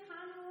मात्रै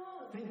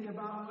खानुहोस् Think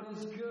about what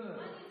is good.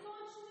 अनि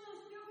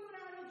सोच्नुहोस् त्यो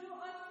कुराहरू जो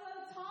असल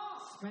छ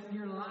Spend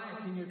your life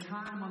and your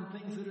time on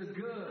things that are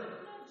good.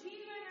 आफ्नो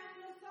जीवन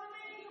आफ्नो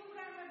समय त्यो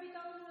कुरामा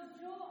बिताउनुहोस्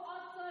जो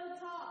असल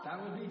छ That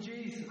would be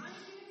Jesus. अनि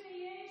त्यो चाहिँ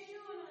येशू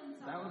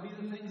हुनुहुन्छ That would be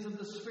the things of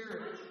the अनि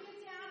Spirit. त्यो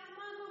चाहिँ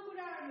आत्माको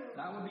कुराहरू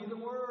That would be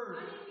the Word.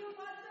 अनि त्यो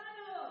वचन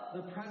हो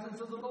The presence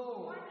of the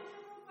Lord.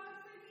 परमेश्वरको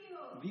उपस्थिति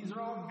हो These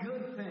are all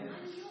good अनि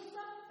things. यो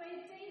सबै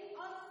चाहिँ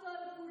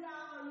असल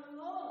कुराहरू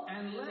हो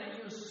And let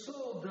your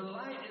soul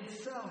delight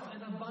itself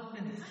in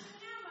abundance.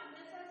 अनि यहाँ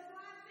भन्दछ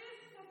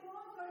स्वादिष्ट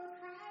भोगहरू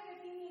खाएर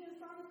तिमीहरू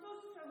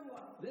सन्तुष्ट हुओ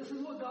This is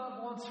what God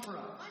wants for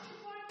us. अनि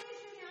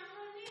परमेश्वरले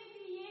हाम्रो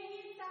निम्ति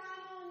यही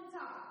चाहनुहुन्छ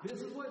This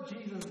is what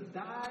Jesus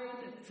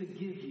died to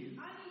give you.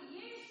 अनि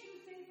येशू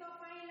चाहिँ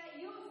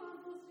तपाईलाई यो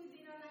सन्तुष्टि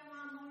दिनलाई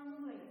उहाँ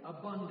मर्नुभयो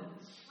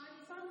Abundance. अनि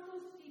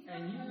सन्तुष्टि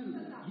And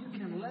प्रशस्तता। you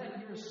can let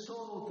your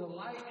soul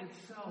delight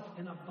itself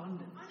in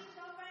abundance. अनि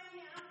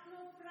तपाईले आफ्नो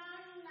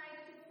प्राणलाई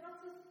त्यो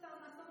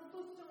प्रशस्तमा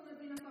सन्तुष्ट हुन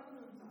दिन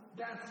सक्नुहुन्छ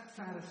That's अनि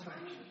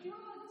satisfaction. त्यो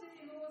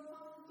चाहिँ हो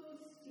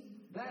सन्तुष्टि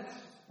That's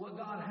what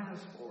God has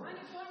for अनि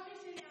us.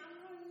 परमेश्वरले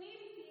हाम्रो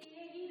निम्ति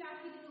यही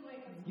राखिदिनु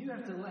भएको छ You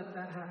have to let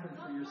that happen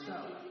for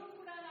yourself. तपाईले त्यो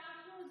कुरालाई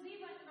आफ्नो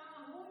जीवनमा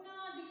हुन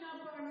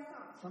दिनुपर्छ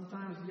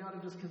Sometimes you ought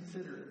to just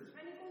consider it.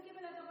 अनि कोही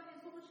बेला तपाईले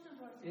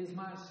सोच्नुपर्छ Is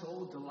my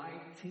soul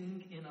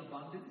delighting in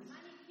abundance?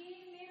 अनि के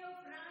मेरो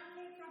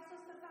प्राणले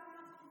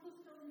प्रशस्ततामा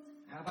सन्तुष्ट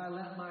हुन्छ Have I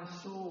let my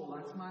soul,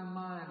 that's my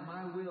mind,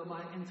 my will,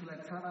 my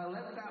intellect? Have I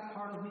let that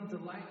part of me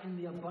delight in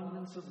the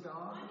abundance of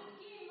God? अनि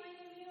के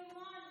मैले मेरो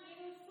मन,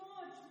 मेरो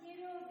सोच,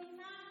 मेरो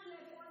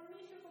दिमागलाई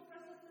परमेश्वरको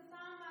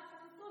प्रशस्ततामा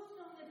सन्तुष्ट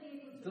हुन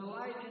दिएको छु?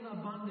 Delight in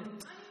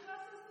abundance. अनि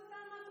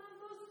प्रशस्ततामा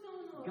सन्तुष्ट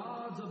हुनु,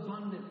 God's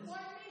abundance.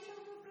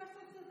 परमेश्वरको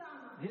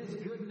प्रशस्ततामा, His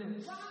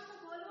goodness. उहाँको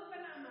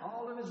भलोपनामा,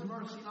 All of His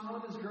mercy and all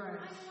of His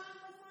grace. अनि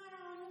उहाँको सारा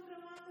अनुग्रह,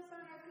 उहाँको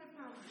सारा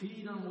कृपा।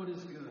 Feed on what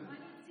is good.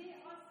 अनि जे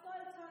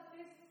असल छ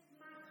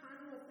त्यसमा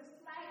खानुहोस्,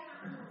 त्यसलाई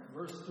खानुहोस्।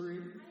 Verse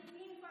 3. अनि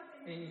 3 Padma,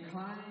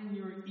 Incline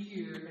your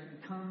ear and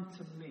come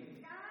to me.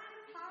 कान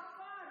थाप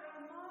र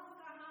म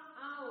कहाँ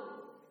आऊ।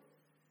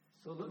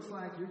 So it looks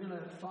like you're going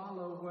to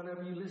follow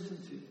whatever you listen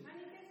to.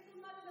 अनि त्यसको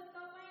मतलब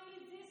तपाईले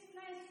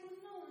जसलाई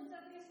सुन्नुहुन्छ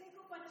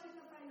त्यसैको पछि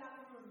तपाई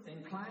लाग्नुहुन्छ।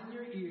 Incline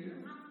your ear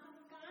आफ्नो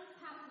कान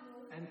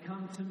थाप्नुहोस् and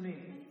come to me.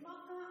 अनि म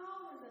कहाँ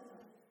आऊ भन्दछ।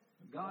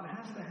 God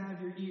has to have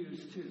your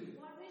ears too.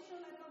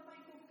 परमेश्वरलाई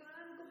तपाईको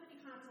कानको पनि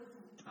खाँचो छ।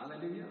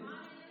 Hallelujah.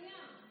 हालेलुया।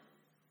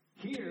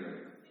 Hear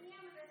अनि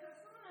यहाँ भन्दछ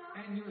सुन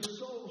and your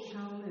soul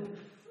shall live.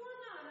 सुन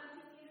र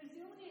तिमीहरू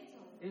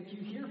जिउनेछौ। If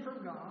you hear from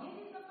God,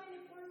 यदि तपाईले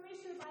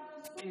परमेश्वरबाट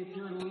if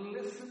you're सुन्नुहुन्छ,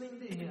 listening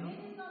to Him,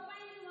 यदि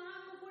तपाईले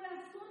उहाँको कुरा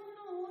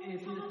सुन्नुहुन्छ,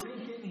 if you're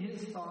thinking His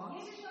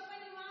thoughts, यदि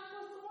तपाईले उहाँको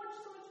सोच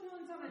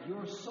सोच्नुहुन्छ भने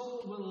your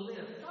soul will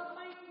live.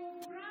 तपाईको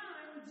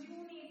प्राण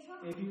जिउनेछ।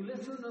 If you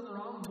listen to the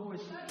wrong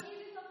voices, तर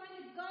यदि तपाईले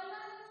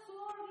गलत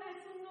स्वरलाई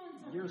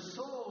सुन्नुहुन्छ, your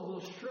soul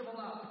will shrivel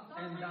up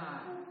and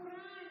die. तपाईको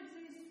प्राण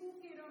चाहिँ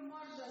सुकेर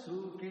मर्दछ।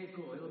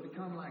 Sukeko, it'll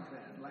become like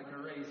that, like a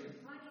raisin.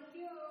 अनि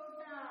त्यो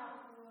एउटा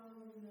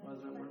What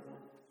is that word?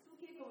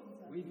 सुकेको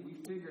हुन्छ। We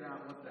figured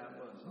out what that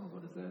was. Oh,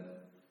 what is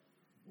that?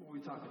 What were we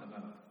talking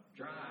about?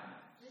 Dry,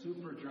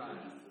 super dry,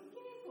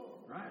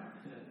 सुकेको। right?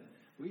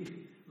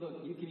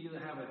 Look, you can either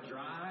have a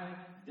dry,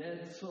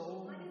 dead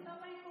soul, अनि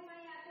तपाईकोमा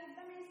या त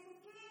एकदमै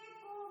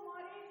सुकेको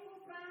मरेको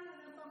प्राण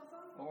हुन सक्छ,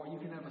 or you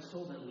can have a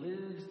soul that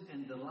lives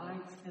and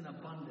delights in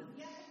abundance.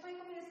 या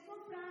तपाईकोमा यस्तो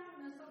प्राण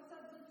हुन सक्छ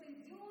जो चाहिँ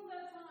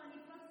जिउँदछ अनि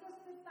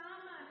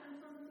प्रशस्ततामा चाहिँ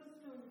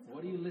सन्तुष्ट हुन्छ।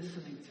 What are you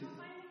listening to?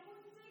 तपाईले कुन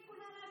चाहिँ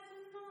कुरालाई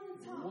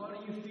सुन्नुहुन्छ, What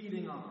are you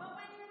feeding on?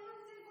 तपाईले कुन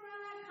चाहिँ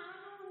कुरालाई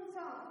खानुहुन्छ,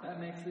 That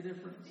makes the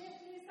difference.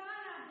 त्यसले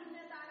सारा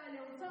भिन्नतालाई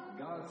ल्याउँछ।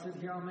 God said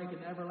here, I'll make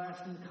an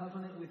everlasting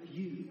covenant with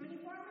you. अनि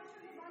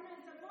परमेश्वरले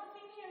भन्नुहुन्छ म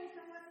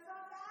तिमीहरूसँग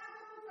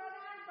सदाको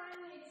करार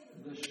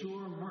बाँध्नेछु। The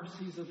sure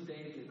mercies of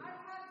David.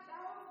 अर्थात्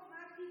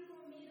दाउदमाथिको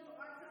मेरो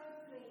अटल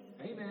प्रेम।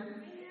 Amen.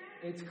 Amen.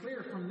 It's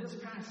clear from this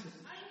passage.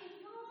 अनि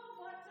यो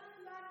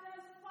वचनबाट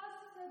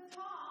स्पष्ट छ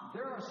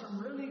There are some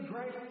really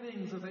great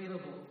things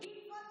available. कि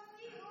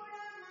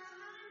कतिवटा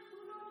महान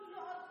ठुलो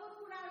ठुलो अद्भुत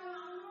कुराहरू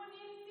हाम्रो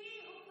निम्ति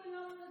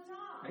उपलब्ध छ।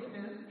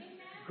 Amen.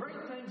 Amen.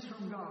 Great things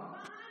from God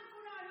महान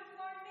कुराहरू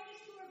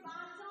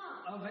परमेश्वरबाट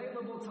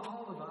available to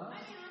all of us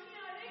अनि हामी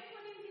हरेकको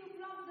निम्ति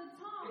उपलब्ध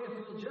छ। if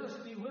we'll just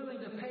be willing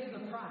to pay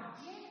the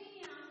price. यदि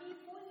हामी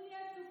मूल्य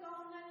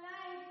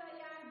चुकाउनलाई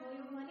तयार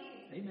भयौँ भने।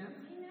 Amen.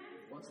 Amen.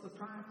 What's the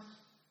price?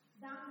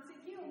 दाम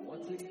चाहिँ के हो?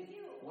 What's मूल्य चाहिँ के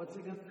हो?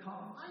 it going to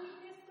cost? अनि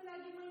त्यसको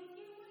लागि मैले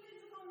के मूल्य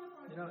चुकाउन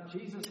पर्छ? You know,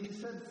 Jesus, He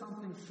said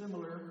something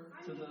similar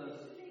to अनि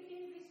येशूले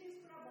केही विशेष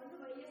कुरा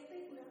भन्नुभयो यस्तै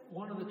कुरा।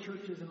 one of the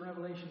churches in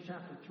Revelation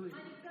chapter 3.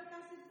 अनि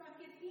प्रकाशित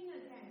वाक्य 3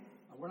 अध्यायमा।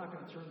 We're not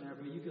going to turn there,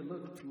 but you can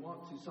look if you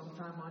want to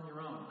sometime on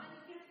your own. अनि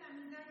त्यहाँ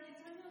हामी जाने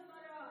छैनौँ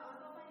तर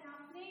तपाईले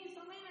आफ्नै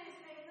समयमा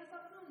यसलाई हेर्न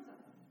सक्नुहुन्छ।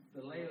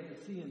 The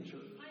Laodicean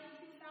church. अनि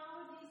त्यो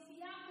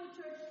लाउडिसियाको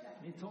चर्चलाई।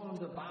 He told them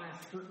to buy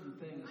certain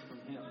things from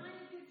अनि Him. उहाँले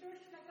त्यो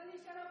चर्चलाई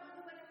कलिसियालाई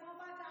भन्नुभयो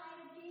मबाट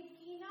आएर केही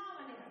किन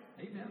भनेर।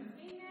 Amen.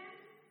 Amen.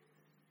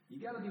 You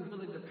got to be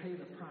willing to pay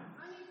the price.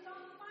 अनि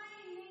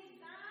तपाईले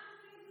दाम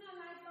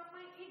तिर्नलाई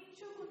तपाई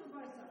इच्छुक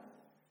हुनुपर्छ।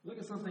 Look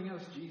at something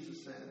else Jesus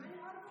said. अनि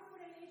अर्को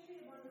कुरा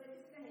येशूले भन्नुभयो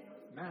त्यसलाई हेरौँ।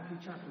 Matthew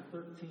chapter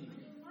 13,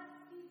 अनि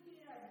मत्ती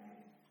 13 अध्याय।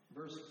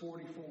 verse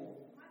 44.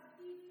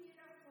 मत्ती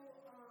 13को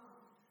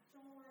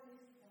 44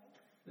 पद।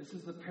 This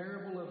is the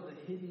parable of the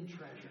hidden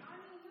treasure.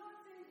 अनि यो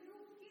चाहिँ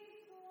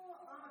लुकेको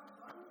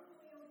धनको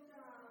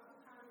एउटा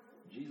उखान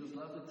हो। Jesus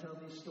loved to tell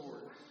these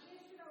stories. अनि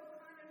येशूलाई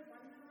उखानहरू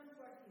भन्न मन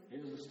पर्थ्यो।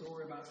 Here's a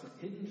story about some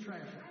hidden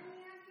treasure. अनि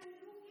यहाँ चाहिँ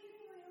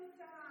लुकेको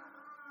एउटा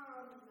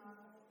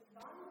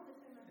धनको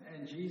विषयमा।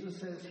 And Jesus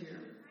says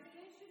here, अनि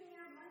येशूले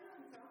यहाँ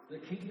भन्नुहुन्छ the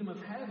kingdom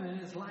of heaven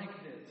is like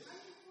this,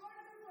 अनि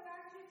स्वर्गको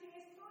राज्य चाहिँ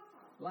यस्तो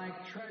छ like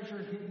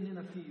treasure hidden in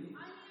a field,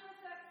 अनि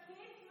एउटा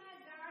खेतमा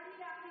गाडी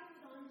राखेको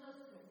धन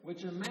जस्तो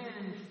which a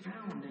man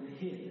found and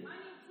hid.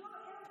 अनि जो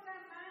एउटा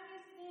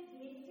मानिसले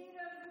भेटेर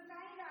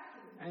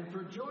लुकाइराख्यो And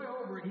for joy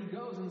over it, he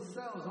goes and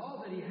sells all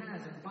that he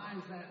has and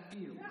buys that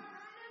field. र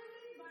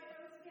आनन्दित भएर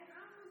उसले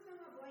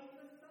आफूसँग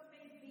भएको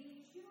सबै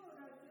बेच्यो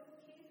र त्यो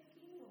खेत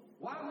किन्यो।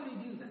 Why would he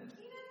do that?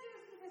 किन चाहिँ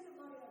उसले त्यसो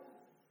गर्यो होला?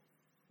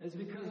 It's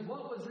because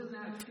what was in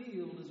that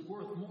field is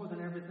worth more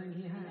than everything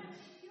he has.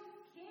 त्यो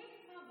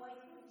खेतमा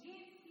भएको जे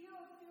थियो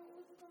त्यो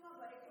उसकोमा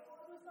भएको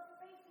अरू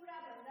सबै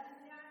कुराभन्दा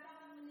ज्यादा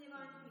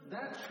मूल्यवान थियो।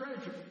 That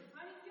treasure,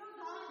 अनि त्यो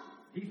धन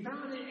he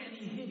found it and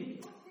he hid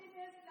it. उसले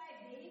त्यसलाई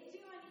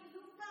बेच्यो अनि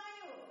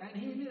लुकायो। And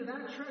he knew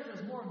that treasure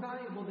is more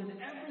valuable than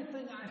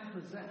everything I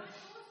possess.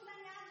 अनि उसलाई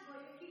याद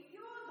भयो कि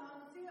यो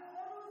धन चाहिँ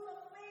अरू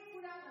सबै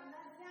कुरा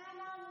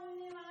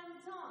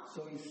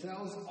So he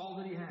sells all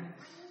that he has.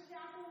 अनि उसले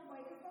आफ्नो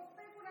भएको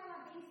सबै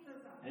कुरालाई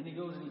बेच्दछ And he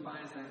goes and he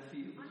buys that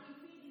field. अनि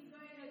फेरि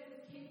गएर त्यो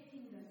खेत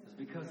किन्दछ It's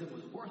because it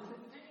was worth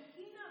it. अनि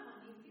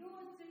किनभने त्यो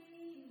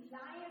चाहिँ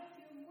लायक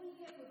थियो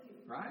मूल्यको थियो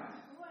Right?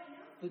 हो हैन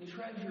The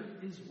treasure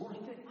is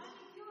worth it.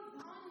 अनि त्यो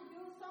धन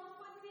त्यो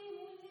सम्पत्ति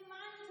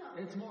मूल्यवान छ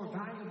It's more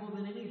valuable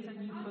than anything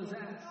you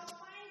possess.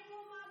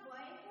 तपाईकोमा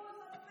भएको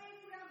सबै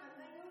कुरा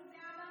भन्दा यो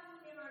ज्यादा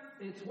मूल्यवान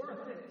छ It's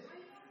worth it.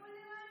 अनि यो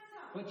मूल्यवान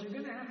छ But you're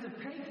going to have to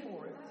pay for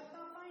it. तर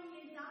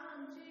तपाईले दाम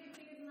चाहिँ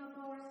तिर्न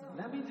पर्छ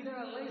That means you got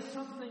to lay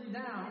something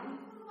down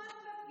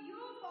मतलब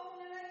यो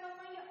पाउनलाई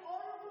तपाईले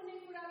अरु कुनै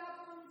कुरालाई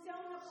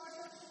पहुँचाउन पर्छ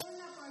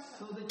छोड्न पर्छ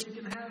so that you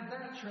can have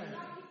that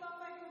treasure. ताकि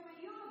तपाईकोमा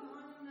यो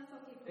धन हुन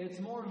सकेको It's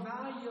more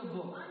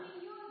valuable. अनि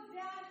यो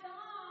ज्यादा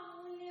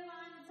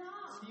मूल्यवान छ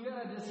So you got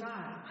to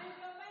decide अनि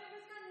तपाईले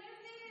त्यसका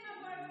निर्णय लिन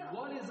पर्छ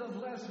what is of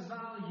less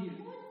value.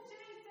 कुन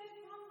चाहिँ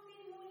कम्ती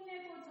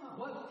मूल्यको छ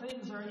What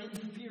things are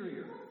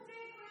inferior. कुन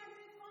चाहिँ कुरा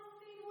चाहिँ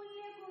कम्ती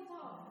मूल्यको छ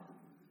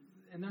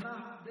And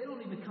they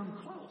don't even come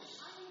close.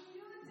 अनि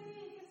त्यो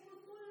चाहिँ त्यसको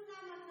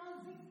तुलनामा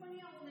नजिक पनि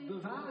आउँदैन The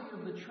value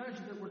of the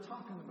treasure that we're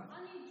talking about.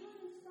 अनि जुन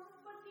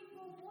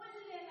सम्पत्तिको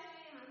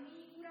मूल्यलाई हामी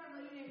कुरा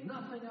गरिरहेका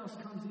Nothing else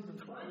comes even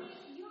अनि close.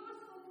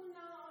 यसको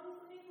तुलनामा अरु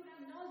कुनै कुरा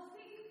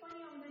नजिक पनि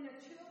आउँदैन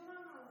छेउमा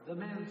आउँदैन The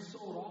man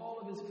sold all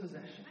of his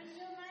possessions अनि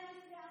यो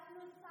मानिसले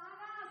आफ्नो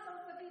सारा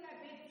सम्पत्तिलाई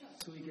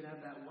बेच्छ so he could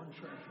have that one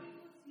treasure. ताकि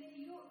उसले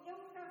यो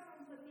एउटा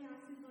सम्पत्ति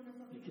हासिल गर्न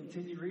You सके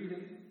continue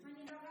reading,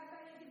 अनि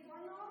लगातार यदि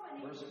पढ्नु हो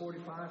भने verse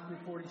 45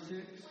 through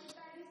 46.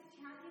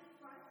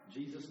 45-46 पढ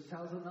Jesus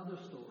tells another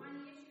story.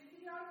 अनि यसले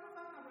फेरि अर्को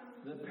कथा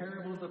भन्नुहुन्छ The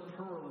parable of the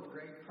pearl of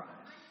great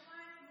price. अनि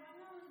उहाँले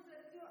भन्नुहुन्छ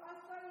त्यो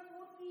असल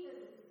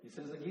मोतीहरू He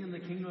says again, the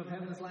kingdom of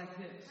heaven is like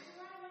this. अनि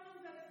उहाँ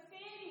भन्नुहुन्छ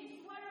फेरि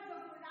स्वर्गको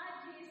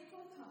राज्य यस्तो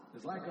छ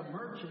It's like a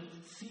merchant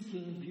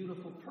seeking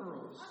beautiful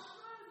pearls,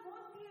 असल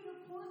मोतीहरू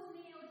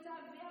खोज्ने एउटा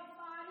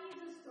व्यापारी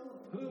जस्तो हो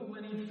who,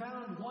 when he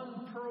found one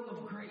pearl of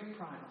great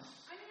price,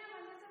 अनि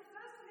यहाँ भन्छ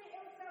जसले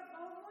एउटा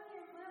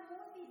बहुमूल्यमा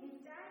मोती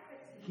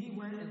भेटाएपछि he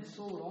went and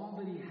sold all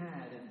that he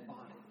had and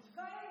bought it.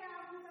 गएर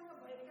आफूसँग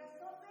भएका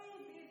सबै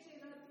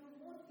बेचेर त्यो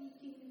मोती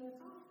किन्दछ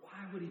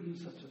Why would he do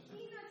such a thing?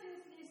 किन चाहिँ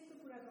उसले यस्तो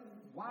कुरा गर्नु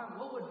Why?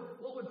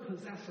 What would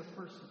possess a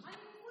person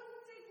अनि कुन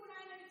चाहिँ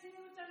कुराले चाहिँ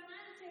एउटा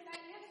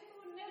मान्छेलाई यस्तो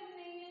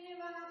निर्णय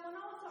लिनेवाला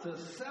बनाउँछ to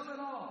sell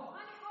it all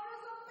अनि अरू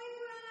सबै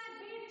कुरालाई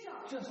बेच्छ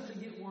just to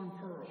get one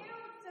pearl?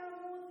 एउटा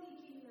मोती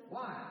किन्न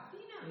Why?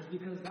 किन It's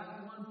because that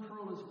one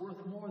pearl is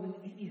worth more than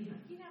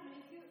anything. किनभने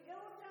त्यो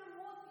एउटा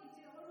मोती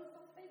चाहिँ अरू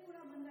सबै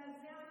कुराभन्दा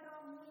ज्यादा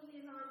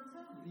मूल्यवान छ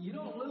You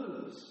don't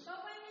lose.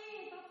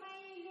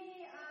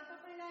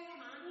 तपाईलाई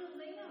हानि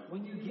हुँदैन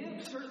When you give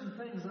certain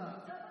things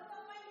up, जब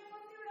तपाईले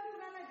कतिवटा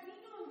कुरालाई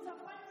दिनुहुन्छ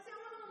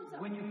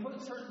पन्छ्याउनुहुन्छ when you put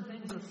certain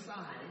things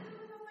aside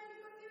जब तपाईले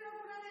कतिवटा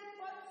कुरालाई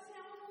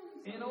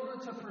पन्छ्याउनुहुन्छ in order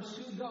to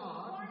pursue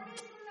God,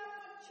 परमेश्वरलाई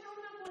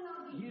पछ्याउनको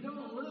लागि you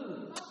don't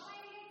lose.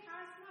 तपाईले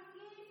खासमा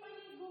केही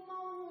पनि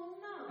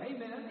गुमाउनुहुन्न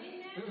Amen.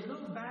 There's no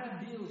bad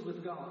deals with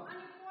God.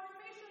 अनि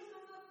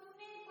परमेश्वरसँग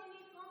कुनै पनि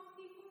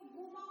कम्तीको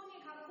गुमाउने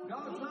खालको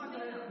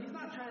He's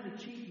not trying to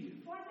cheat you.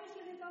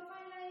 परमेश्वरले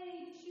तपाईलाई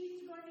चिट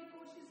गर्ने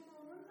कोसिसमा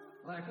हुनुहुन्न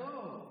Like,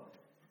 oh,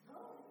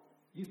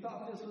 you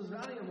thought this was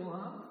valuable,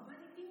 huh?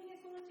 अनि तिमीले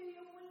सोच्यौ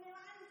यो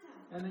मूल्यवान छ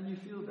And then you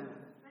feel bad.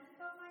 अनि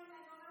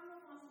तपाईलाई नराम्रो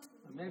महसुस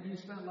हुन्छ Maybe you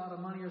spent a lot of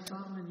money or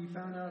something and you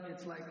found out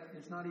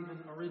it's not even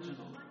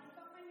original. अनि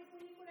तपाईले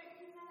कुनै कुरा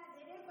किन्नलाई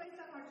धेरै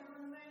पैसा खर्च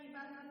गर्नुभयो अनि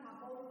बादमा थाहा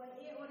पाउनुभयो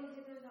ए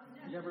ओरिजिनल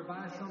होइन You ever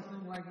buy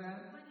something like that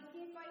अनि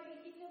के कहिले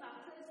किन्नु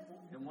भएको छ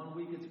यस्तो and 1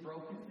 week it's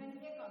broken? अनि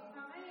एक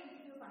हप्तामै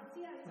त्यो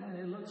भाँचिहाल्छ Man,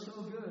 it looks so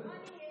good.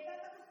 अनि हेर्दा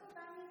त कस्तो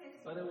दामी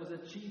देख्छ But it was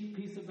a cheap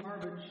piece of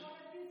garbage. तर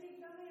त्यो चाहिँ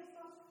एकदमै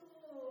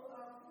सस्तो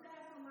कुरा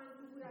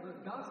सामानको कुरा But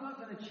God's not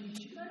going to cheat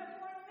you. तर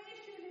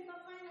परमेश्वरले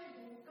तपाईलाई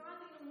धोका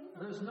दिनुहुन्न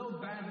There's no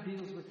bad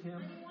deals with Him.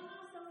 अनि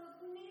उहाँसँग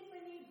कुनै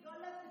पनि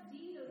गलत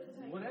डिलहरू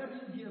छैन Whatever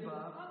you give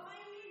up,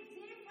 तपाईले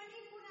जे पनि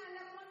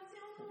कुरालाई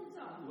पन्छ्याउनुहुन्छ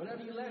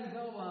whatever you let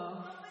go of,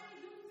 तपाईले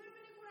जुन चाहिँ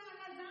पनि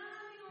कुरालाई जान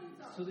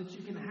दिनुहुन्छ so that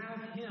you can have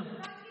Him,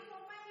 ताकि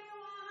तपाईले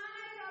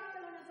उहाँलाई प्राप्त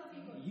गर्न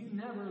सकेको you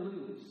never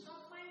lose.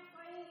 तपाई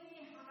कहिले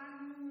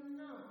हार्नुहुन्न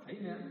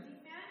Amen. Amen?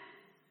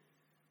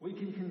 We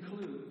can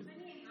conclude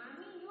अनि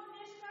हामी यो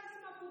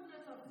निष्कर्षमा पुग्न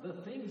सक्छौँ the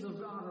things of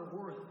God are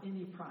worth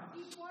any कि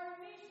price.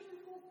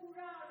 परमेश्वरको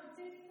कुराहरू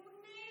चाहिँ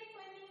कुनै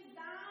पनि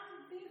दाम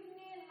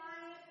तिर्ने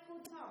लायकको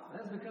छ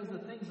That's because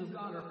the things of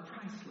God are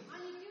priceless.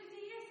 अनि त्यो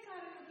चाहिँ यस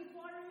कारण हो कि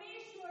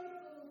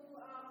परमेश्वरको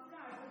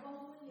कुराहरूको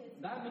बहुमूल्य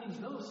छ That means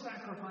no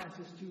sacrifice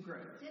is too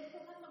great. त्यसको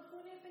मतलब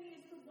कुनै पनि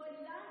यस्तो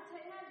बलिदान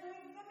छैन जो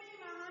एकदमै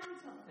महान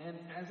छ And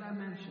as I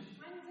mentioned,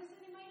 अनि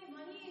जसरी मैले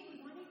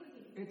भनेको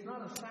थिएँ it's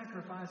not a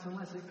sacrifice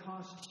unless it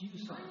costs you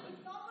अनि something.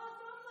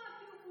 तबसम्म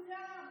त्यो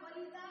कुरा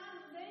बलिदान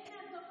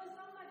हुँदैन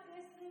जबसम्म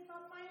त्यसले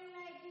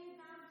तपाईलाई केही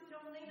दाम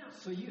तिराउँदैन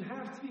So you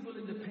have to be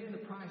willing to pay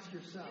the price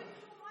yourself.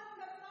 त्यसको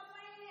मतलब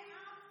तपाईले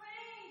आफै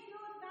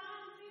त्यो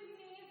दाम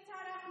तिर्ने इच्छा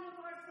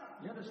राख्नुपर्छ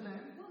You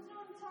understand?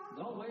 बुझ्नुहुन्छ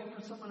Don't wait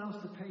for someone else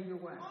to pay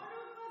your way.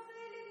 अरू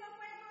कसैले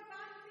तपाईको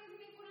दाम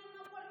तिर्ने कुरा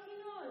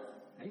नपर्खिनुहोस्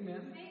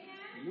Amen.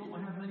 Amen? You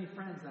won't have many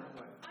friends that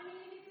way. अनि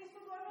यदि त्यस्तो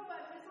गर्नुभयो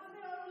भने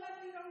सधैँ अरूलाई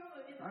पिराउनु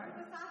भयो भने Right.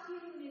 तपाईँको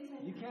साथीहरू हुने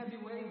छैन। You can't be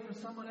waiting for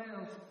someone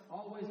else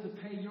always to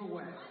pay your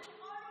way. अनि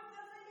अरू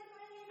कसैले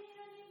कहिले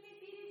मेरो निम्ति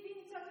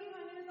तिरिदिन्छ कि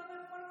भनेर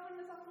तपाईँ पर्खन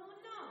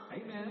सक्नुहुन्न।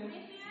 Amen.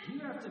 You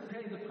have to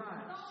pay the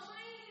price.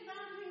 तपाईँले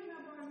दाम तिर्न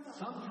पर्छ।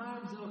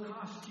 Sometimes it'll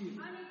cost you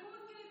अनि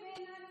कुनै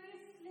बेला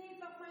त्यसले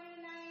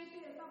तपाईँलाई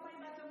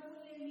तपाईँबाट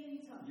मूल्य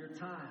लिन्छ। your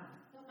time.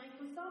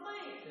 तपाईँको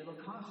समय,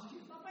 It'll cost you.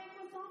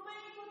 तपाईँको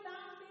समयको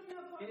दाम तिर्न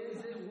पर्छ। Is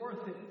it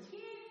worth it?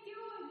 के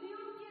त्यो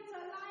योग्य छ,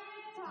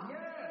 लायक छ?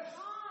 Yes.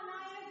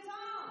 लायक छ।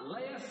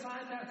 Lay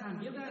aside that time.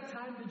 Give that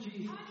time to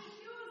Jesus. अनि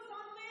त्यो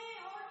समय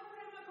अरू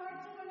कुरामा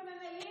खर्च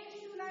गर्नुभन्दा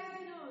येशूलाई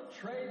दिनुहोस्।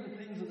 Trade the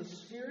things of the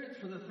Spirit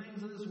for the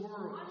things of this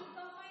world. अनि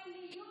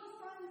तपाईँले यो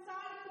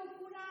संसारको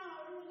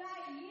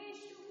कुराहरूलाई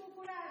येशूको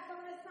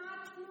कुराहरूसँग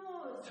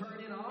साट्नुहोस्। Turn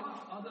it off.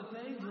 Other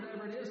things,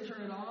 whatever it is,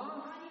 turn it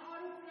off अनि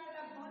अरू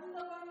कुरालाई बन्द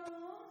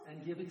गर्नुहोस् and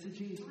give it to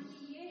Jesus. अनि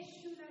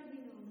येशूलाई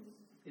दिनुहोस्।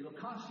 It'll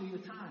cost you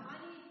your time.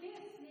 अनि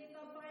त्यसले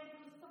तपाईँको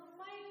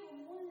समयको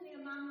मूल्य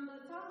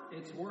माग्दछ।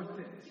 It's worth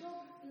it. त्यो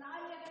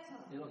लायक छ।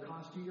 It'll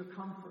cost you your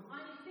comfort.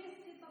 अनि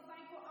त्यसले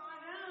तपाईँको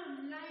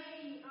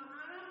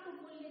आरामको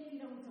मूल्य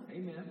तिराउँछ।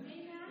 Amen.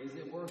 Amen. Is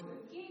it worth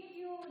it? के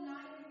त्यो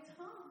लायक छ?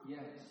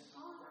 Yes.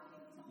 लायक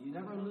छ। You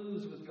never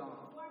lose with God.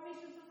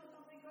 परमेश्वरसँग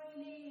तपाईँ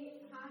कहिले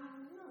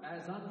हार्नुहुन्न।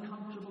 As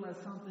uncomfortable as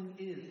something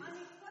is,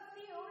 अनि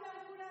कतिवटा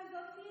कुरा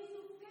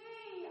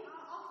जतिसुकै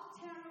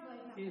अप्ठ्यारो भए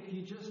तापनि if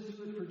you just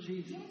do it for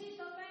Jesus, यदि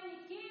तपाईँले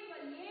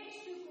केवल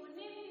येशूको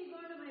निम्ति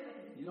गर्नुभयो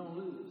भने you don't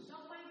lose.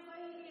 तपाईँ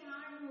कहिले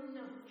हार्नुहुन्न।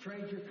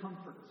 Trade your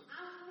comforts.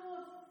 आफ्नो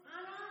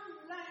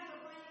आरामलाई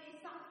तपाईँले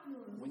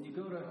साट्नुहोस्। When you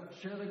go to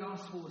share the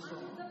gospel with अनि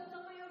someone, जब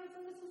तपाईँ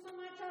अरूसँग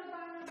सुसमाचार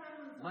बाँड्न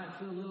जानुहुन्छ might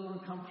feel a little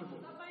uncomfortable.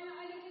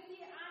 तपाईँलाई अलिकति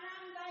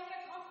आरामदायक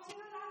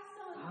अप्ठ्यारो लाग्छ।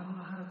 I don't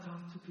know how to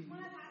talk to people.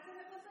 मलाई थाहा छैन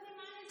कसरी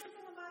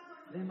मानिसहरूसँग बात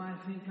गर्नु। They might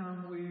think I'm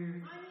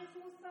weird. अनि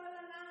सोच्छ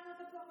होला ला म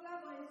त पगला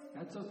भएछु।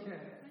 That's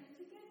okay. अनि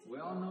ठिकै छ। We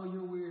all know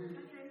you're weird,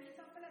 अनि हामी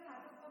सबैलाई थाहा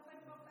छ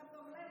तपाईँ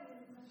पगलै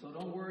हुनुहुन्छ। so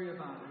don't worry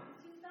about it.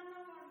 चिन्ता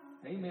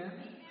नगर्नु। Amen.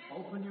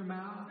 Open your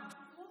mouth.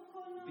 आफ्नो मुख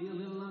खोल्नु। Be a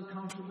little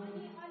uncomfortable.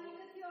 अनि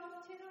अलिकति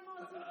अप्ठ्यारो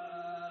महसुस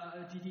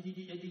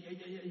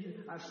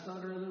I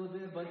stutter a little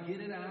bit, but get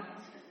it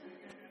out.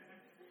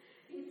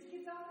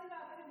 हिचकिचाउँदै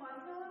भए पनि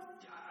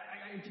भन्नुहोस्।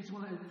 I just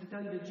want to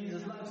tell you that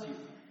Jesus loves you.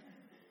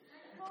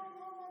 म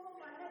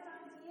भन्न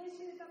चाहन्छु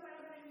येशूले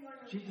तपाईँलाई प्रेम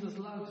गर्नुहुन्छ। Jesus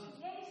loves you.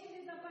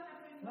 येशूले तपाईँलाई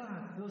प्रेम गर्नुहुन्छ।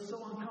 Ah, it was so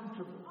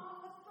uncomfortable.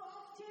 कस्तो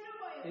अप्ठ्यारो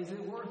भयो। Is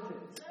it worth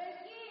it? तर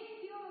के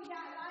त्यो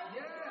लायक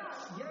Yes,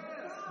 छ?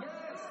 yes,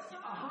 yes.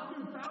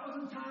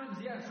 100,000 times,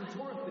 yes, it's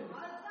worth it.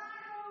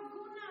 हजारौँ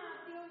गुना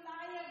त्यो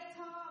लायक छ,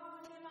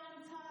 मूल्यवान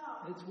छ।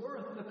 It's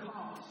worth the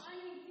cost.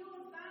 अनि त्यो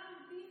दाम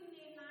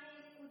तिर्ने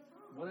लायकको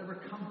छ। Whatever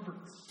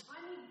comforts,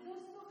 अनि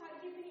जस्तो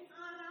खालके पनि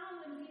आराम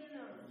लिन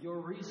your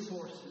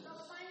resources,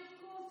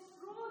 तपाईँको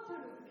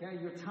स्रोतहरू, okay,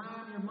 your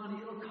time, your money,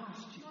 it'll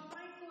cost you.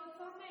 तपाईँको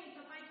समय,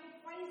 तपाईँको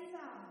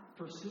पैसा,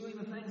 Pursuing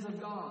the things of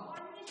God,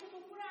 परमेश्वरको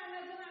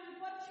कुराहरूलाई जब हामी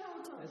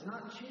पछ्याउँछौँ it's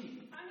not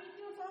cheap. अनि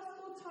त्यो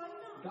सस्तो छैन।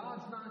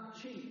 God's not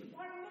cheap.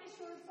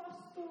 परमेश्वर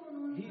सस्तो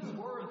हुनुहुन्छ। He's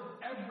worth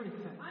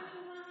everything. अनि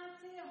उहाँ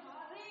चाहिँ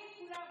हरेक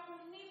कुराको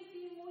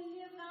निम्ति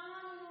मूल्यवान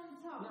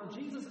हुनुहुन्छ। Now,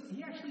 Jesus,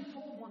 he actually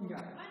told one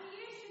guy, अनि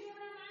येशूले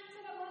एउटा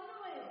मान्छेलाई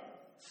भन्नुभयो,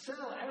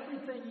 sell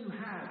everything you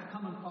have,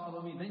 come and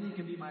follow me, then you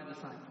can be my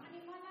disciple. अनि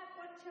मलाई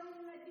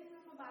पछ्याउनलाई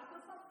तिमीमा भएको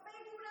सबै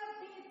कुरा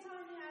बेच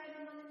अनि आएर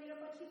मलाई मेरो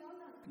पछि लाउ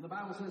न। And the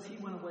Bible says he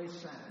went away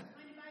sad.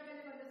 अनि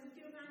बाइबलले भन्दछ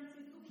त्यो मान्छे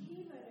दुखी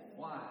भएर गयो।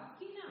 Why?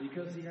 किन?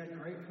 Because he had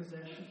great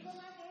possessions.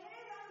 त्यसकोमा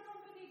धेरै धन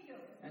सम्पत्ति थियो।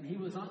 And he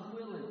was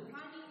unwilling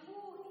अनि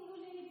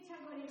उसले इच्छा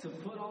गरेको to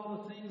put all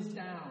the things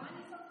down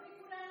अनि सबै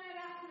कुरालाई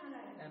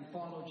राख्नलाई and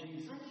follow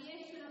Jesus. अनि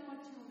येशूलाई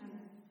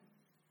पछ्याउनलाई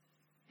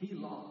He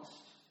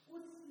lost.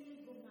 उसले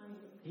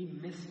गुमायो। He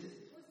missed it.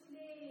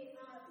 उसले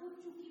ऊ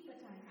चुकी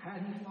पठायो।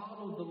 Had he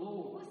followed the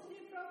Lord, उसले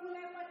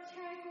प्रभुलाई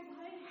पछ्याएको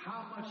भए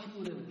how much he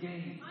would have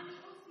gained. अनि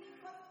उसले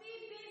कति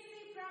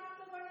बेसी प्राप्त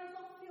गर्न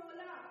सक्थ्यो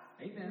होला।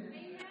 Amen.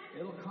 Amen.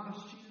 It'll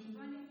cost you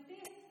अनि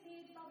त्यसले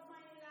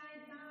तपाईँलाई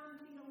दाम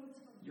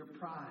दिलाउँछ। your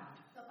pride.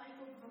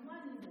 तपाईँको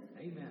घमण्ड।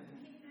 Amen.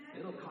 Amen.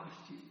 It'll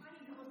cost you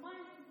अनि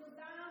घमण्डको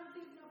दाम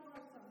तिर्न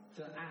पर्छ।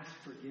 to ask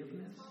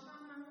forgiveness, क्षमा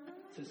माग्नु,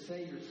 to say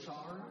you're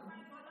sorry.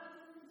 तपाईँ गलत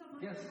हुनुहुन्छ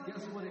भनेर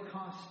Guess what it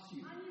costs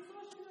you? अनि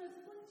सोच्नुहोस्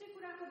कुन चाहिँ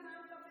कुराको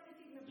दाम तपाईँले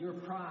तिर्न पर्छ। Your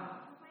pride.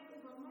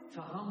 तपाईँको घमण्ड।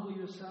 To humble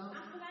yourself,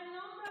 आफूलाई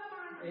नम्र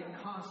पार्नु। it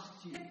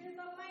costs you. त्यसले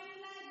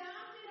तपाईँलाई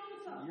दाम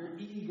दिलाउँछ। Your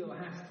ego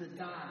has to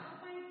die.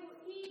 तपाईँको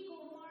ईगो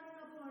मर्न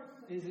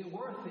पर्छ। Is it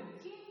worth it?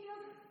 के त्यो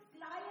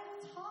लायक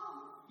छ?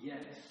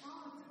 Yes. छ।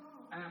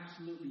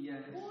 Absolutely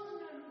yes.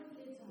 पूर्ण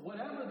रूपले छ।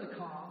 Whatever the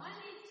cost,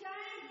 अनि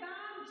चाहे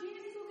दाम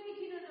जेसुकै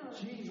किन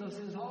नहोस्, Jesus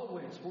is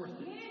always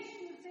worth it.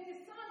 येशू चाहिँ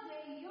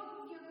सधैँ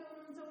योग्यको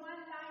हुनुहुन्छ, उहाँ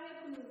लायक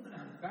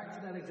हुनुहुन्छ। Back to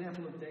that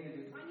example of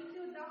David. अनि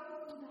त्यो दाउदको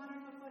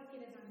उदाहरणमा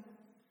फर्केर जान्छ।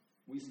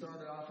 We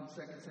started off in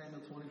 2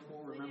 Samuel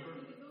 24, remember?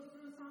 अनि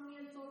दोस्रो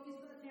सामुएल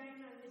 24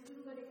 अध्यायमा हामीले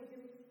सुरु गरेको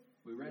थियौँ।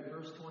 We read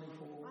verse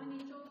 24. अनि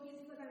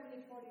 24 पद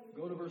हामीले पढ्यौँ।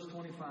 Go to verse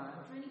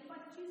 25. आणि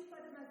 25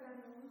 पदमा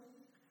जानुहोस्.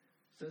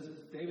 Says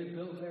David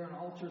built there an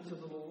altar to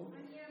the Lord.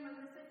 अनि यहाँ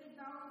भन्दछ कि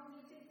दाउदले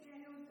चाहिँ त्यहाँ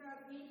एउटा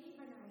वेदी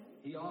बनाए.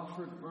 He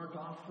offered burnt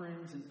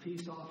offerings and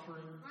peace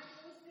offerings. अनि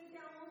उसले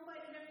त्यहाँ होम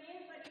बलि र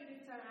मेल बलि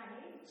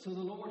चढाए. So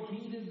the Lord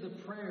heeded the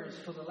prayers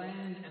for the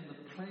land, and the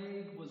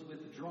plague was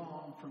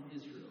withdrawn from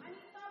Israel.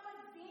 अनि तब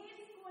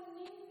देशको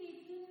निम्ति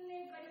तिनले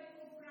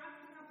गरेको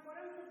प्रार्थना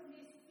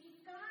परमप्रभुले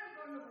स्वीकार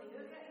गर्नुभयो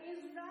र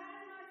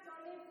इजरायलमा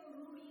चलेको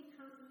रूढी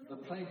थामियो. The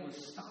plague was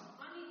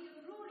stopped. अनि त्यो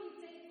रूढी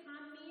चाहिँ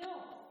थामियो.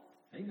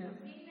 Amen.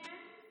 Amen.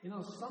 You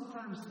know,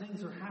 sometimes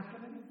things are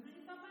happening.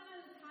 अनि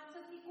तपाईलाई थाहा छ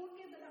कि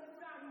कोही बेला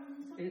कुराहरू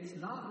हुन्छ. It's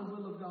not the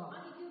will of God.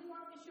 अनि त्यो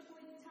परमेश्वरको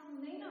इच्छा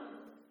हुँदैन.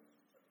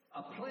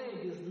 A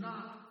plague is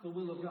not the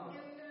will of God.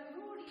 एउटा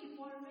रूढी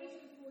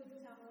परमेश्वरको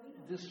इच्छा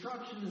होइन.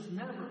 Destruction is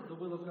never the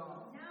will of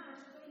God. नाश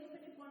कहिले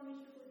पनि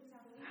परमेश्वरको इच्छा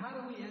होइन. How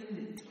do we end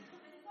it?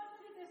 अनि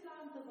कसरी त्यसलाई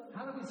अन्त गर्नु?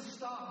 How do we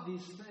stop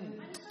these things?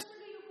 अनि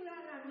कसरी यो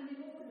कुरालाई हामीले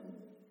रोक्नु?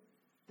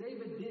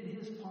 David did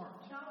his part.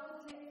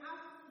 दाउदले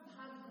आफ्नो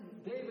भाग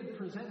गरे. David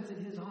presented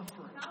his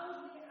offering.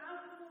 दाउदले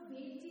आफ्नो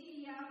भेटी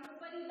या आफ्नो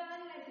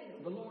बलिदानलाई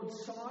दियो. The Lord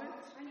saw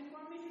it. अनि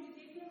परमेश्वरले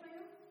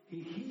देख्नुभयो. He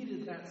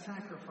heeded that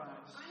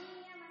sacrifice. अनि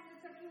यहाँ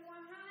भन्दछ कि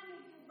उहाँले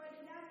त्यो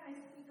बलिदानलाई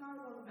स्वीकार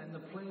गर्नुभयो. And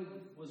the plague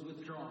was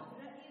withdrawn.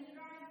 र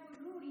इजरायलको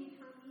रूढी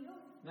थामियो.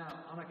 Now,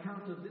 on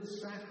account of this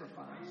अनि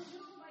sacrifice,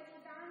 यो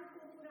बलिदानको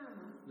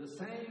कुरामा the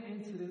same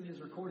incident is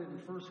recorded in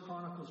 1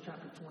 Chronicles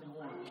chapter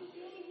 21. अनि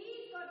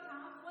यही कथा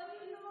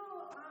पहिलो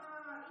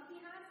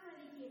इतिहासमा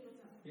लेखिएको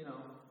छ. You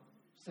know,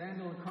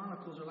 Samuel and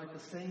Chronicles are like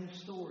the same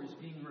stories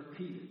being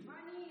repeated.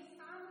 अनि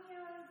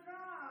सामुएल र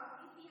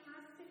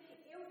इतिहास चाहिँ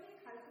एउटै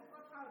खालको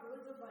कथाहरू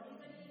जो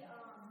घरिघरि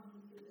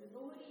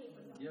दोहोरिएको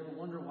छ. You ever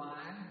wonder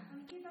why?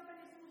 अनि के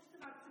तपाईँले सोच्नु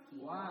भएको छ कि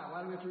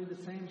Why do we have to read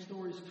the same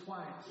stories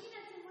twice? किन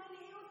चाहिँ मैले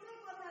एउटै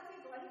कथा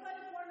चाहिँ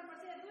घरिघरि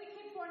पढ्नुपर्छ या दुई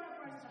खेप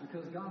पढ्नुपर्छ?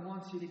 Because God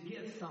wants you to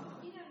get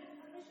something. किनभने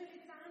परमेश्वरले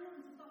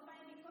चाहनुहुन्छ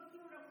तपाईँले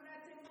कतिवटा कुरा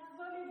चाहिँ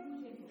मजाले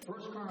बुझेको.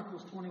 1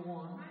 Chronicles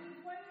 21, अनि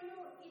पहिलो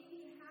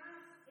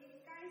इतिहास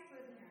 21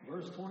 अध्याय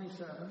verse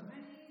 27.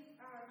 अनि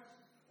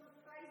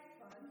 27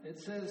 पद. It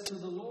says, So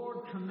the Lord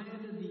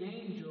commanded the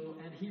angel,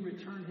 and he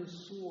returned his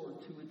sword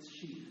to its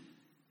sheath.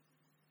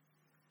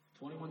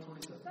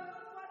 21:27. तब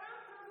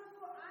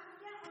परमप्रभुको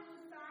आज्ञा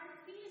अनुसार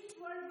ती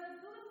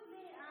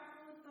स्वर्गदूतले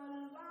आफ्नो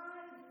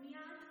तलवार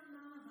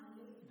म्यानमा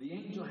हाले. The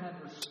angel had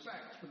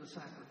respect for the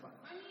sacrifice.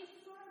 अनि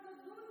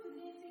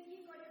स्वर्गदूतले चाहिँ के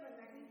गर्यो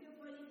भन्दाखेरि त्यो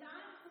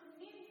बलिदानको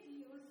निम्ति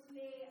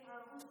उसले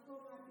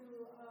उसकोमा त्यो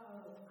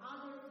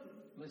आदर थियो.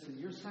 Listen,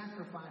 your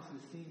sacrifice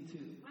is seen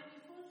too. अनि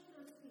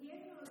सोच्नुहोस्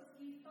हेर्नुहोस्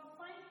कि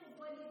तपाईँको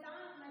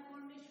बलिदानलाई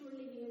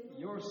परमेश्वरले हेर्नु.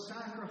 Your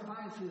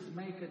sacrifices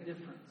make a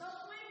difference.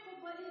 तपाईँको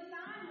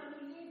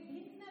बलिदानहरूले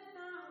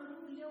भिन्नताहरू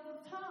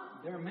ल्याउँछ.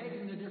 They're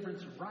making a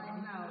difference right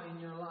now in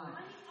your life.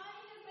 अनि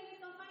अहिले पनि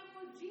तपाईँको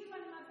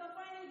जीवनमा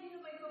तपाईँले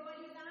दिनुभएको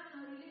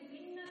बलिदानहरूले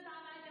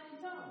भिन्नतालाई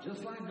ल्याउँछ.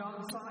 Just like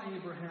God saw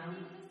Abraham,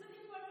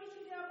 जसरी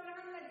परमेश्वरले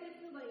अब्राहमलाई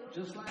देख्नुभयो,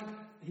 just like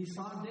he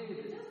saw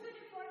David,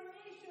 जसरी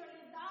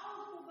परमेश्वरले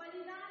दाउदको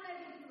बलिदानलाई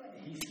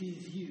देख्नुभयो, he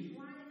sees you.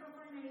 उहाँले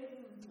तपाईँलाई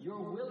हेर्नुहुन्छ. Your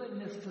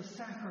willingness to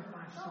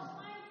sacrifice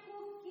something, तपाईँको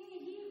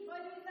केही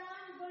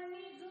बलिदान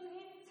गर्ने जुन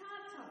इच्छा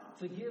छ,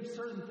 to give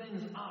certain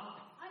things up,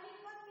 अनि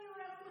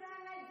कतिवटा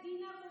कुरालाई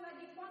दिनको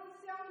लागि,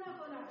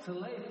 पन्छ्याउनको लागि, to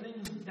lay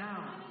things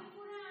down. अनि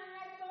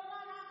कुराहरूलाई तल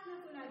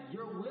राख्नको लागि,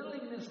 Your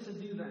willingness to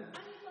do that,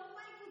 अनि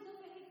तपाईँको जुन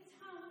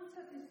इच्छा हुन्छ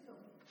त्यस्तो,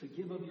 to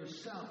give of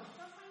yourself,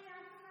 तपाईँले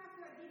आफ्नो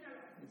आफूलाई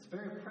दिनलाई, it's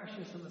very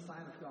precious in the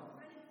sight of God.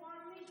 अनि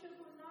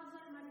परमेश्वरको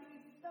नजरमा त्यो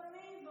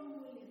एकदमै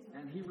बहुमूल्य छ.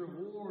 And he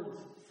rewards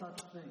such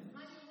things.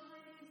 अनि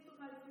उहाँले यस्तो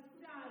खालको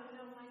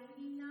कुराहरूलाई उहाँले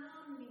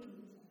इनाम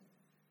दिनुहुन्छ.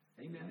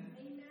 Amen.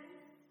 Amen.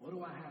 What do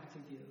I have to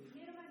give?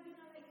 मेरोमा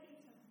दिनलाई के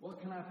छ? What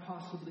can I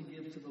possibly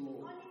give to the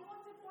Lord? अनि म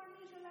चाहिँ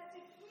परमेश्वरलाई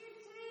चाहिँ के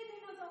चाहिँ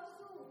दिन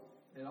सक्छु?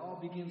 It all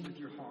begins with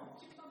your heart.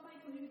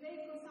 तपाईँको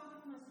हृदयको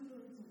साथमा सुरु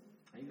हुन्छ.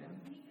 Amen.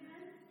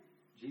 Amen.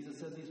 Jesus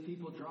said, These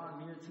people draw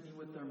near to me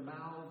with their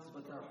mouths,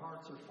 but their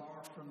hearts are far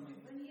from me.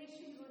 अनि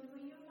यसरी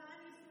भन्नुभयो, यो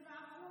मानिसहरू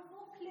आफ्नो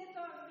मुखले त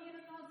मेरो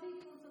नजिक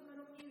आउँछ तर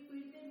उनीहरूको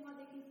हृदय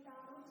मदेखि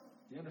टाढो छ.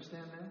 Do you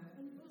understand that?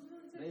 अनि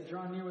बुझ्नुहुन्छ? They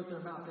draw near with their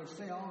mouth. They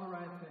say all the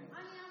right things.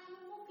 अनि आफ्नो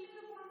मुखले त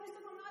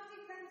परमेश्वरको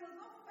नजिक जान्छ,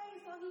 सबै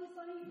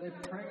सही They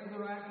कुराहरू. pray the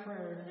right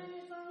prayer.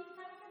 उनीहरूले सही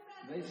खालको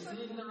प्रार्थना They गर्छ.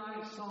 sing the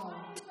right song.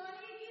 अनि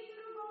सही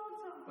गीतहरू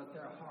गाउँछ. But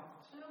their heart,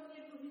 तर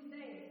उनीहरूको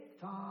हृदय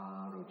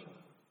tarucha.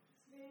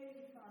 is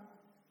very far.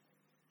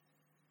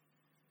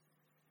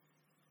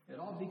 It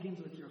all begins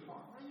with your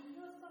heart. अनि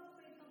यो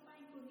सबै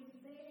तपाईँको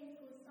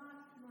हृदयको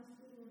साथमा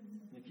सुरु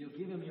हुन्छ. If you'll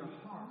give him your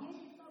heart,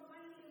 यदि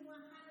तपाईँले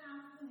उहाँलाई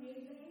आफ्नो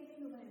हृदय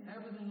दिनुभयो,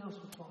 everything else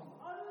will follow.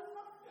 अरू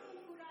सबै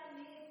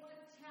कुराले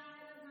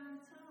पछ्याएर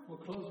जान्छ.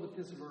 We'll close with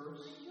this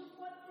verse. यो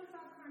पदको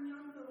साथमा हामी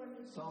अन्त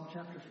गर्नेछौँ. Psalm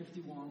chapter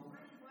 51,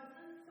 अनि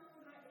भजन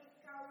सङ्ग्रह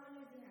 51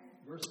 अध्याय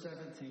verse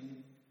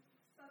 17.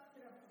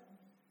 17 पद.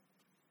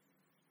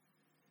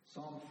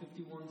 Psalm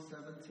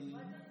 51:17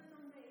 भजन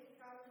सङ्ग्रह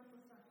 51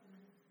 को 17.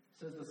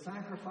 says, The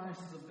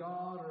sacrifices of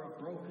God are a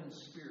broken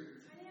spirit.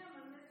 अनि यहाँ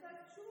भन्दछ,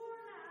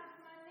 चूर्ण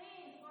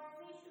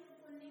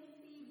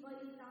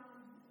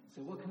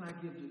Say, what can I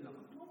give to God?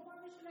 म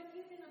परमेश्वरलाई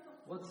के दिन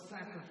सक्छु What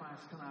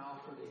sacrifice can I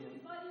offer to Him?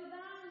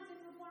 बलिदान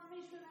चाहिँ म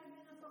परमेश्वरलाई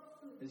दिन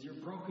सक्छु Is your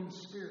broken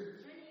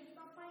spirit, अनि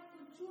तपाईको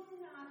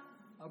चूर्ण आत्मा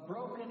a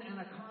broken and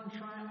a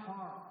contrite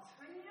heart.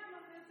 अनि यहाँ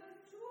भन्दैछ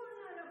चूर्ण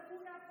र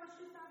पूरा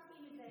पश्चातापी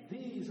हृदय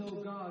These, O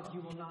God,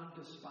 you will not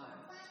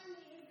despise.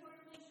 तपाईले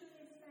परमेश्वर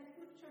यसलाई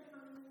तुच्छ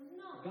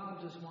ठान्नुहुन्न God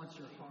just wants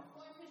your heart.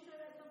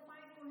 परमेश्वरलाई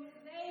तपाईको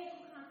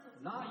हृदयको खाँचो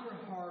छ Not your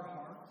hard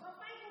heart,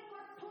 तपाईको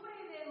कठोर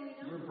हृदय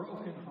होइन your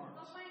broken heart.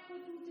 तपाईको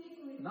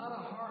टुटेको हृदय Not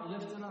a heart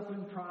lifted up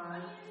in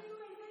pride, यस्तो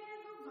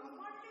हृदयको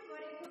घमण्डले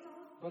गरेको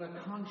छ but a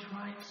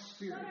contrite तर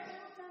spirit.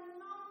 एउटा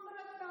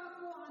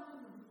नम्रताको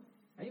आत्मा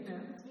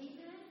Amen.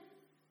 Amen.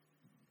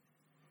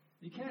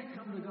 You can't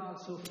come to God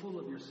so full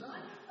of yourself.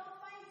 अनि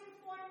तपाईँ चाहिँ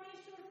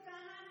परमेश्वर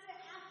कहाँ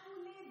चाहिँ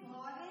आफूले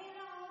भरेर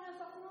आउन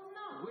सक्नुहुन्न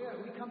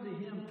We come to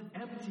Him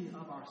empty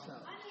of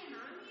ourselves. अनि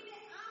हामीले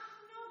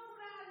आफ्नो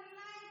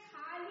कुरालाई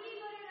खाली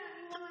गरेर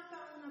हामी उहाँ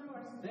कहाँ आउन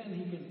पर्छ Then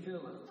He can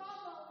fill us.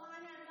 तब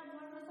उहाँले हामीलाई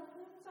भर्न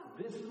सक्नुहुन्छ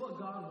This is what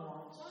God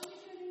wants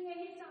परमेश्वरले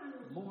यही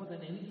चाहनुहुन्छ more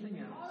than anything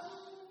else. अरू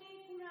कुनै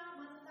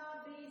कुराभन्दा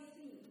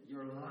बेसी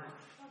Your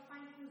life,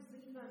 तपाईको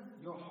जीवन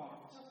your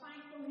heart,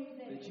 तपाईको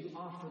हृदय that you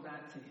offer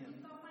that to Him.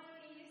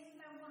 तपाईले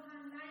यसलाई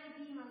उहाँलाई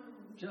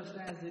दिइहाल्नुहुन्छ Just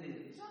as it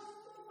is,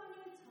 जस्तो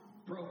पनि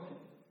छ broken.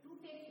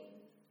 टुटेको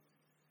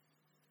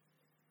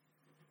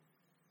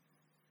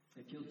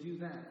If you'll do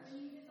that,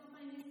 अनि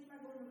तपाईले यसलाई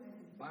गर्नुभयो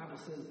the Bible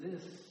says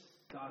this,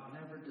 God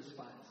never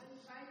despises. अनि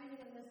बाइबलले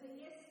भन्दछ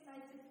यसलाई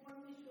चाहिँ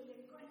परमेश्वरले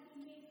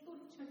कहिले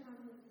तुच्छ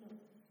ठान्नुहुन्न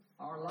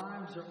Our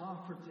lives are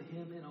offered to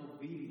Him in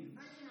obedience.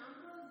 अनि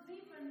हाम्रो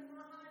जीवन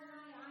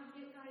उहाँलाई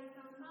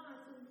आज्ञाकारितामा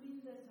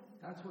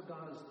सुम्पिँदछ That's what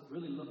God is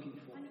really looking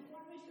for. अनि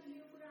परमेश्वरले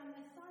यो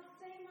कुरालाई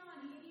साँच्चैमा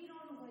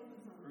हेरिरहनु भएको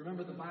छ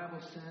Remember, the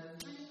Bible says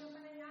अनि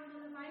तपाईलाई याद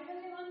होला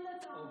बाइबलले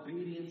भन्दछ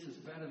obedience is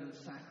better than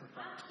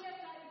sacrifice.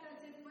 आज्ञाकारिता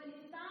चाहिँ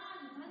बलिदान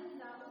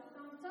भन्दा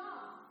उत्तम छ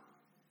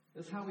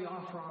That's how we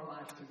offer our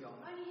life to God,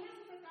 अनि यस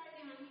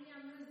प्रकारले हामीले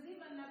हाम्रो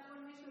जीवनलाई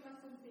परमेश्वरलाई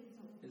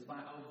सुम्पिन्छौँ is by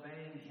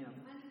obeying Him,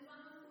 अनि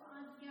उहाँको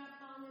आज्ञा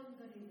पालन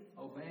गरेर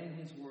obeying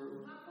His word,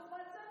 उहाँको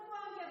वचनको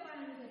आज्ञा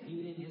पालन गरेर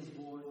heeding His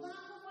voice,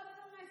 उहाँको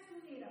वचनलाई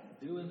सुनेर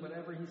doing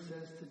whatever He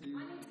says to do.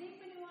 अनि जे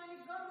पनि उहाँले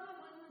गर्न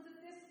भन्नुहुन्छ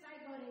त्यसलाई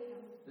गरेर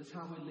This is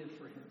how we live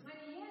for Him.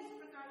 अनि यस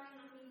प्रकारले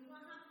हामी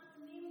उहाँको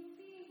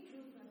निम्ति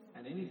जीव गर्छौँ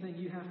And anything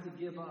you have to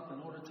give up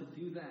in order to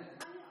do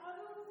that अनि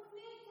अरू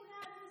कुनै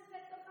कुरा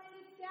जसलाई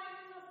तपाईँले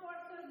त्याग्न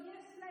पर्छ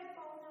यसलाई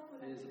पाउनको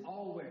लागि is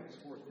always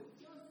worth it.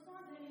 यो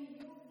सधैँ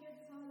योग्य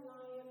छ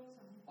लायक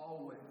छ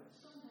Always.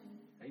 सधैँ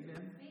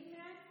Amen.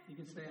 Amen. You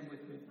can stand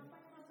with me.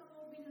 तपाईँ मसँग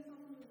उभिन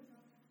सक्नुहुन्छ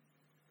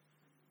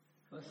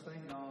Let's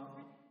thank God.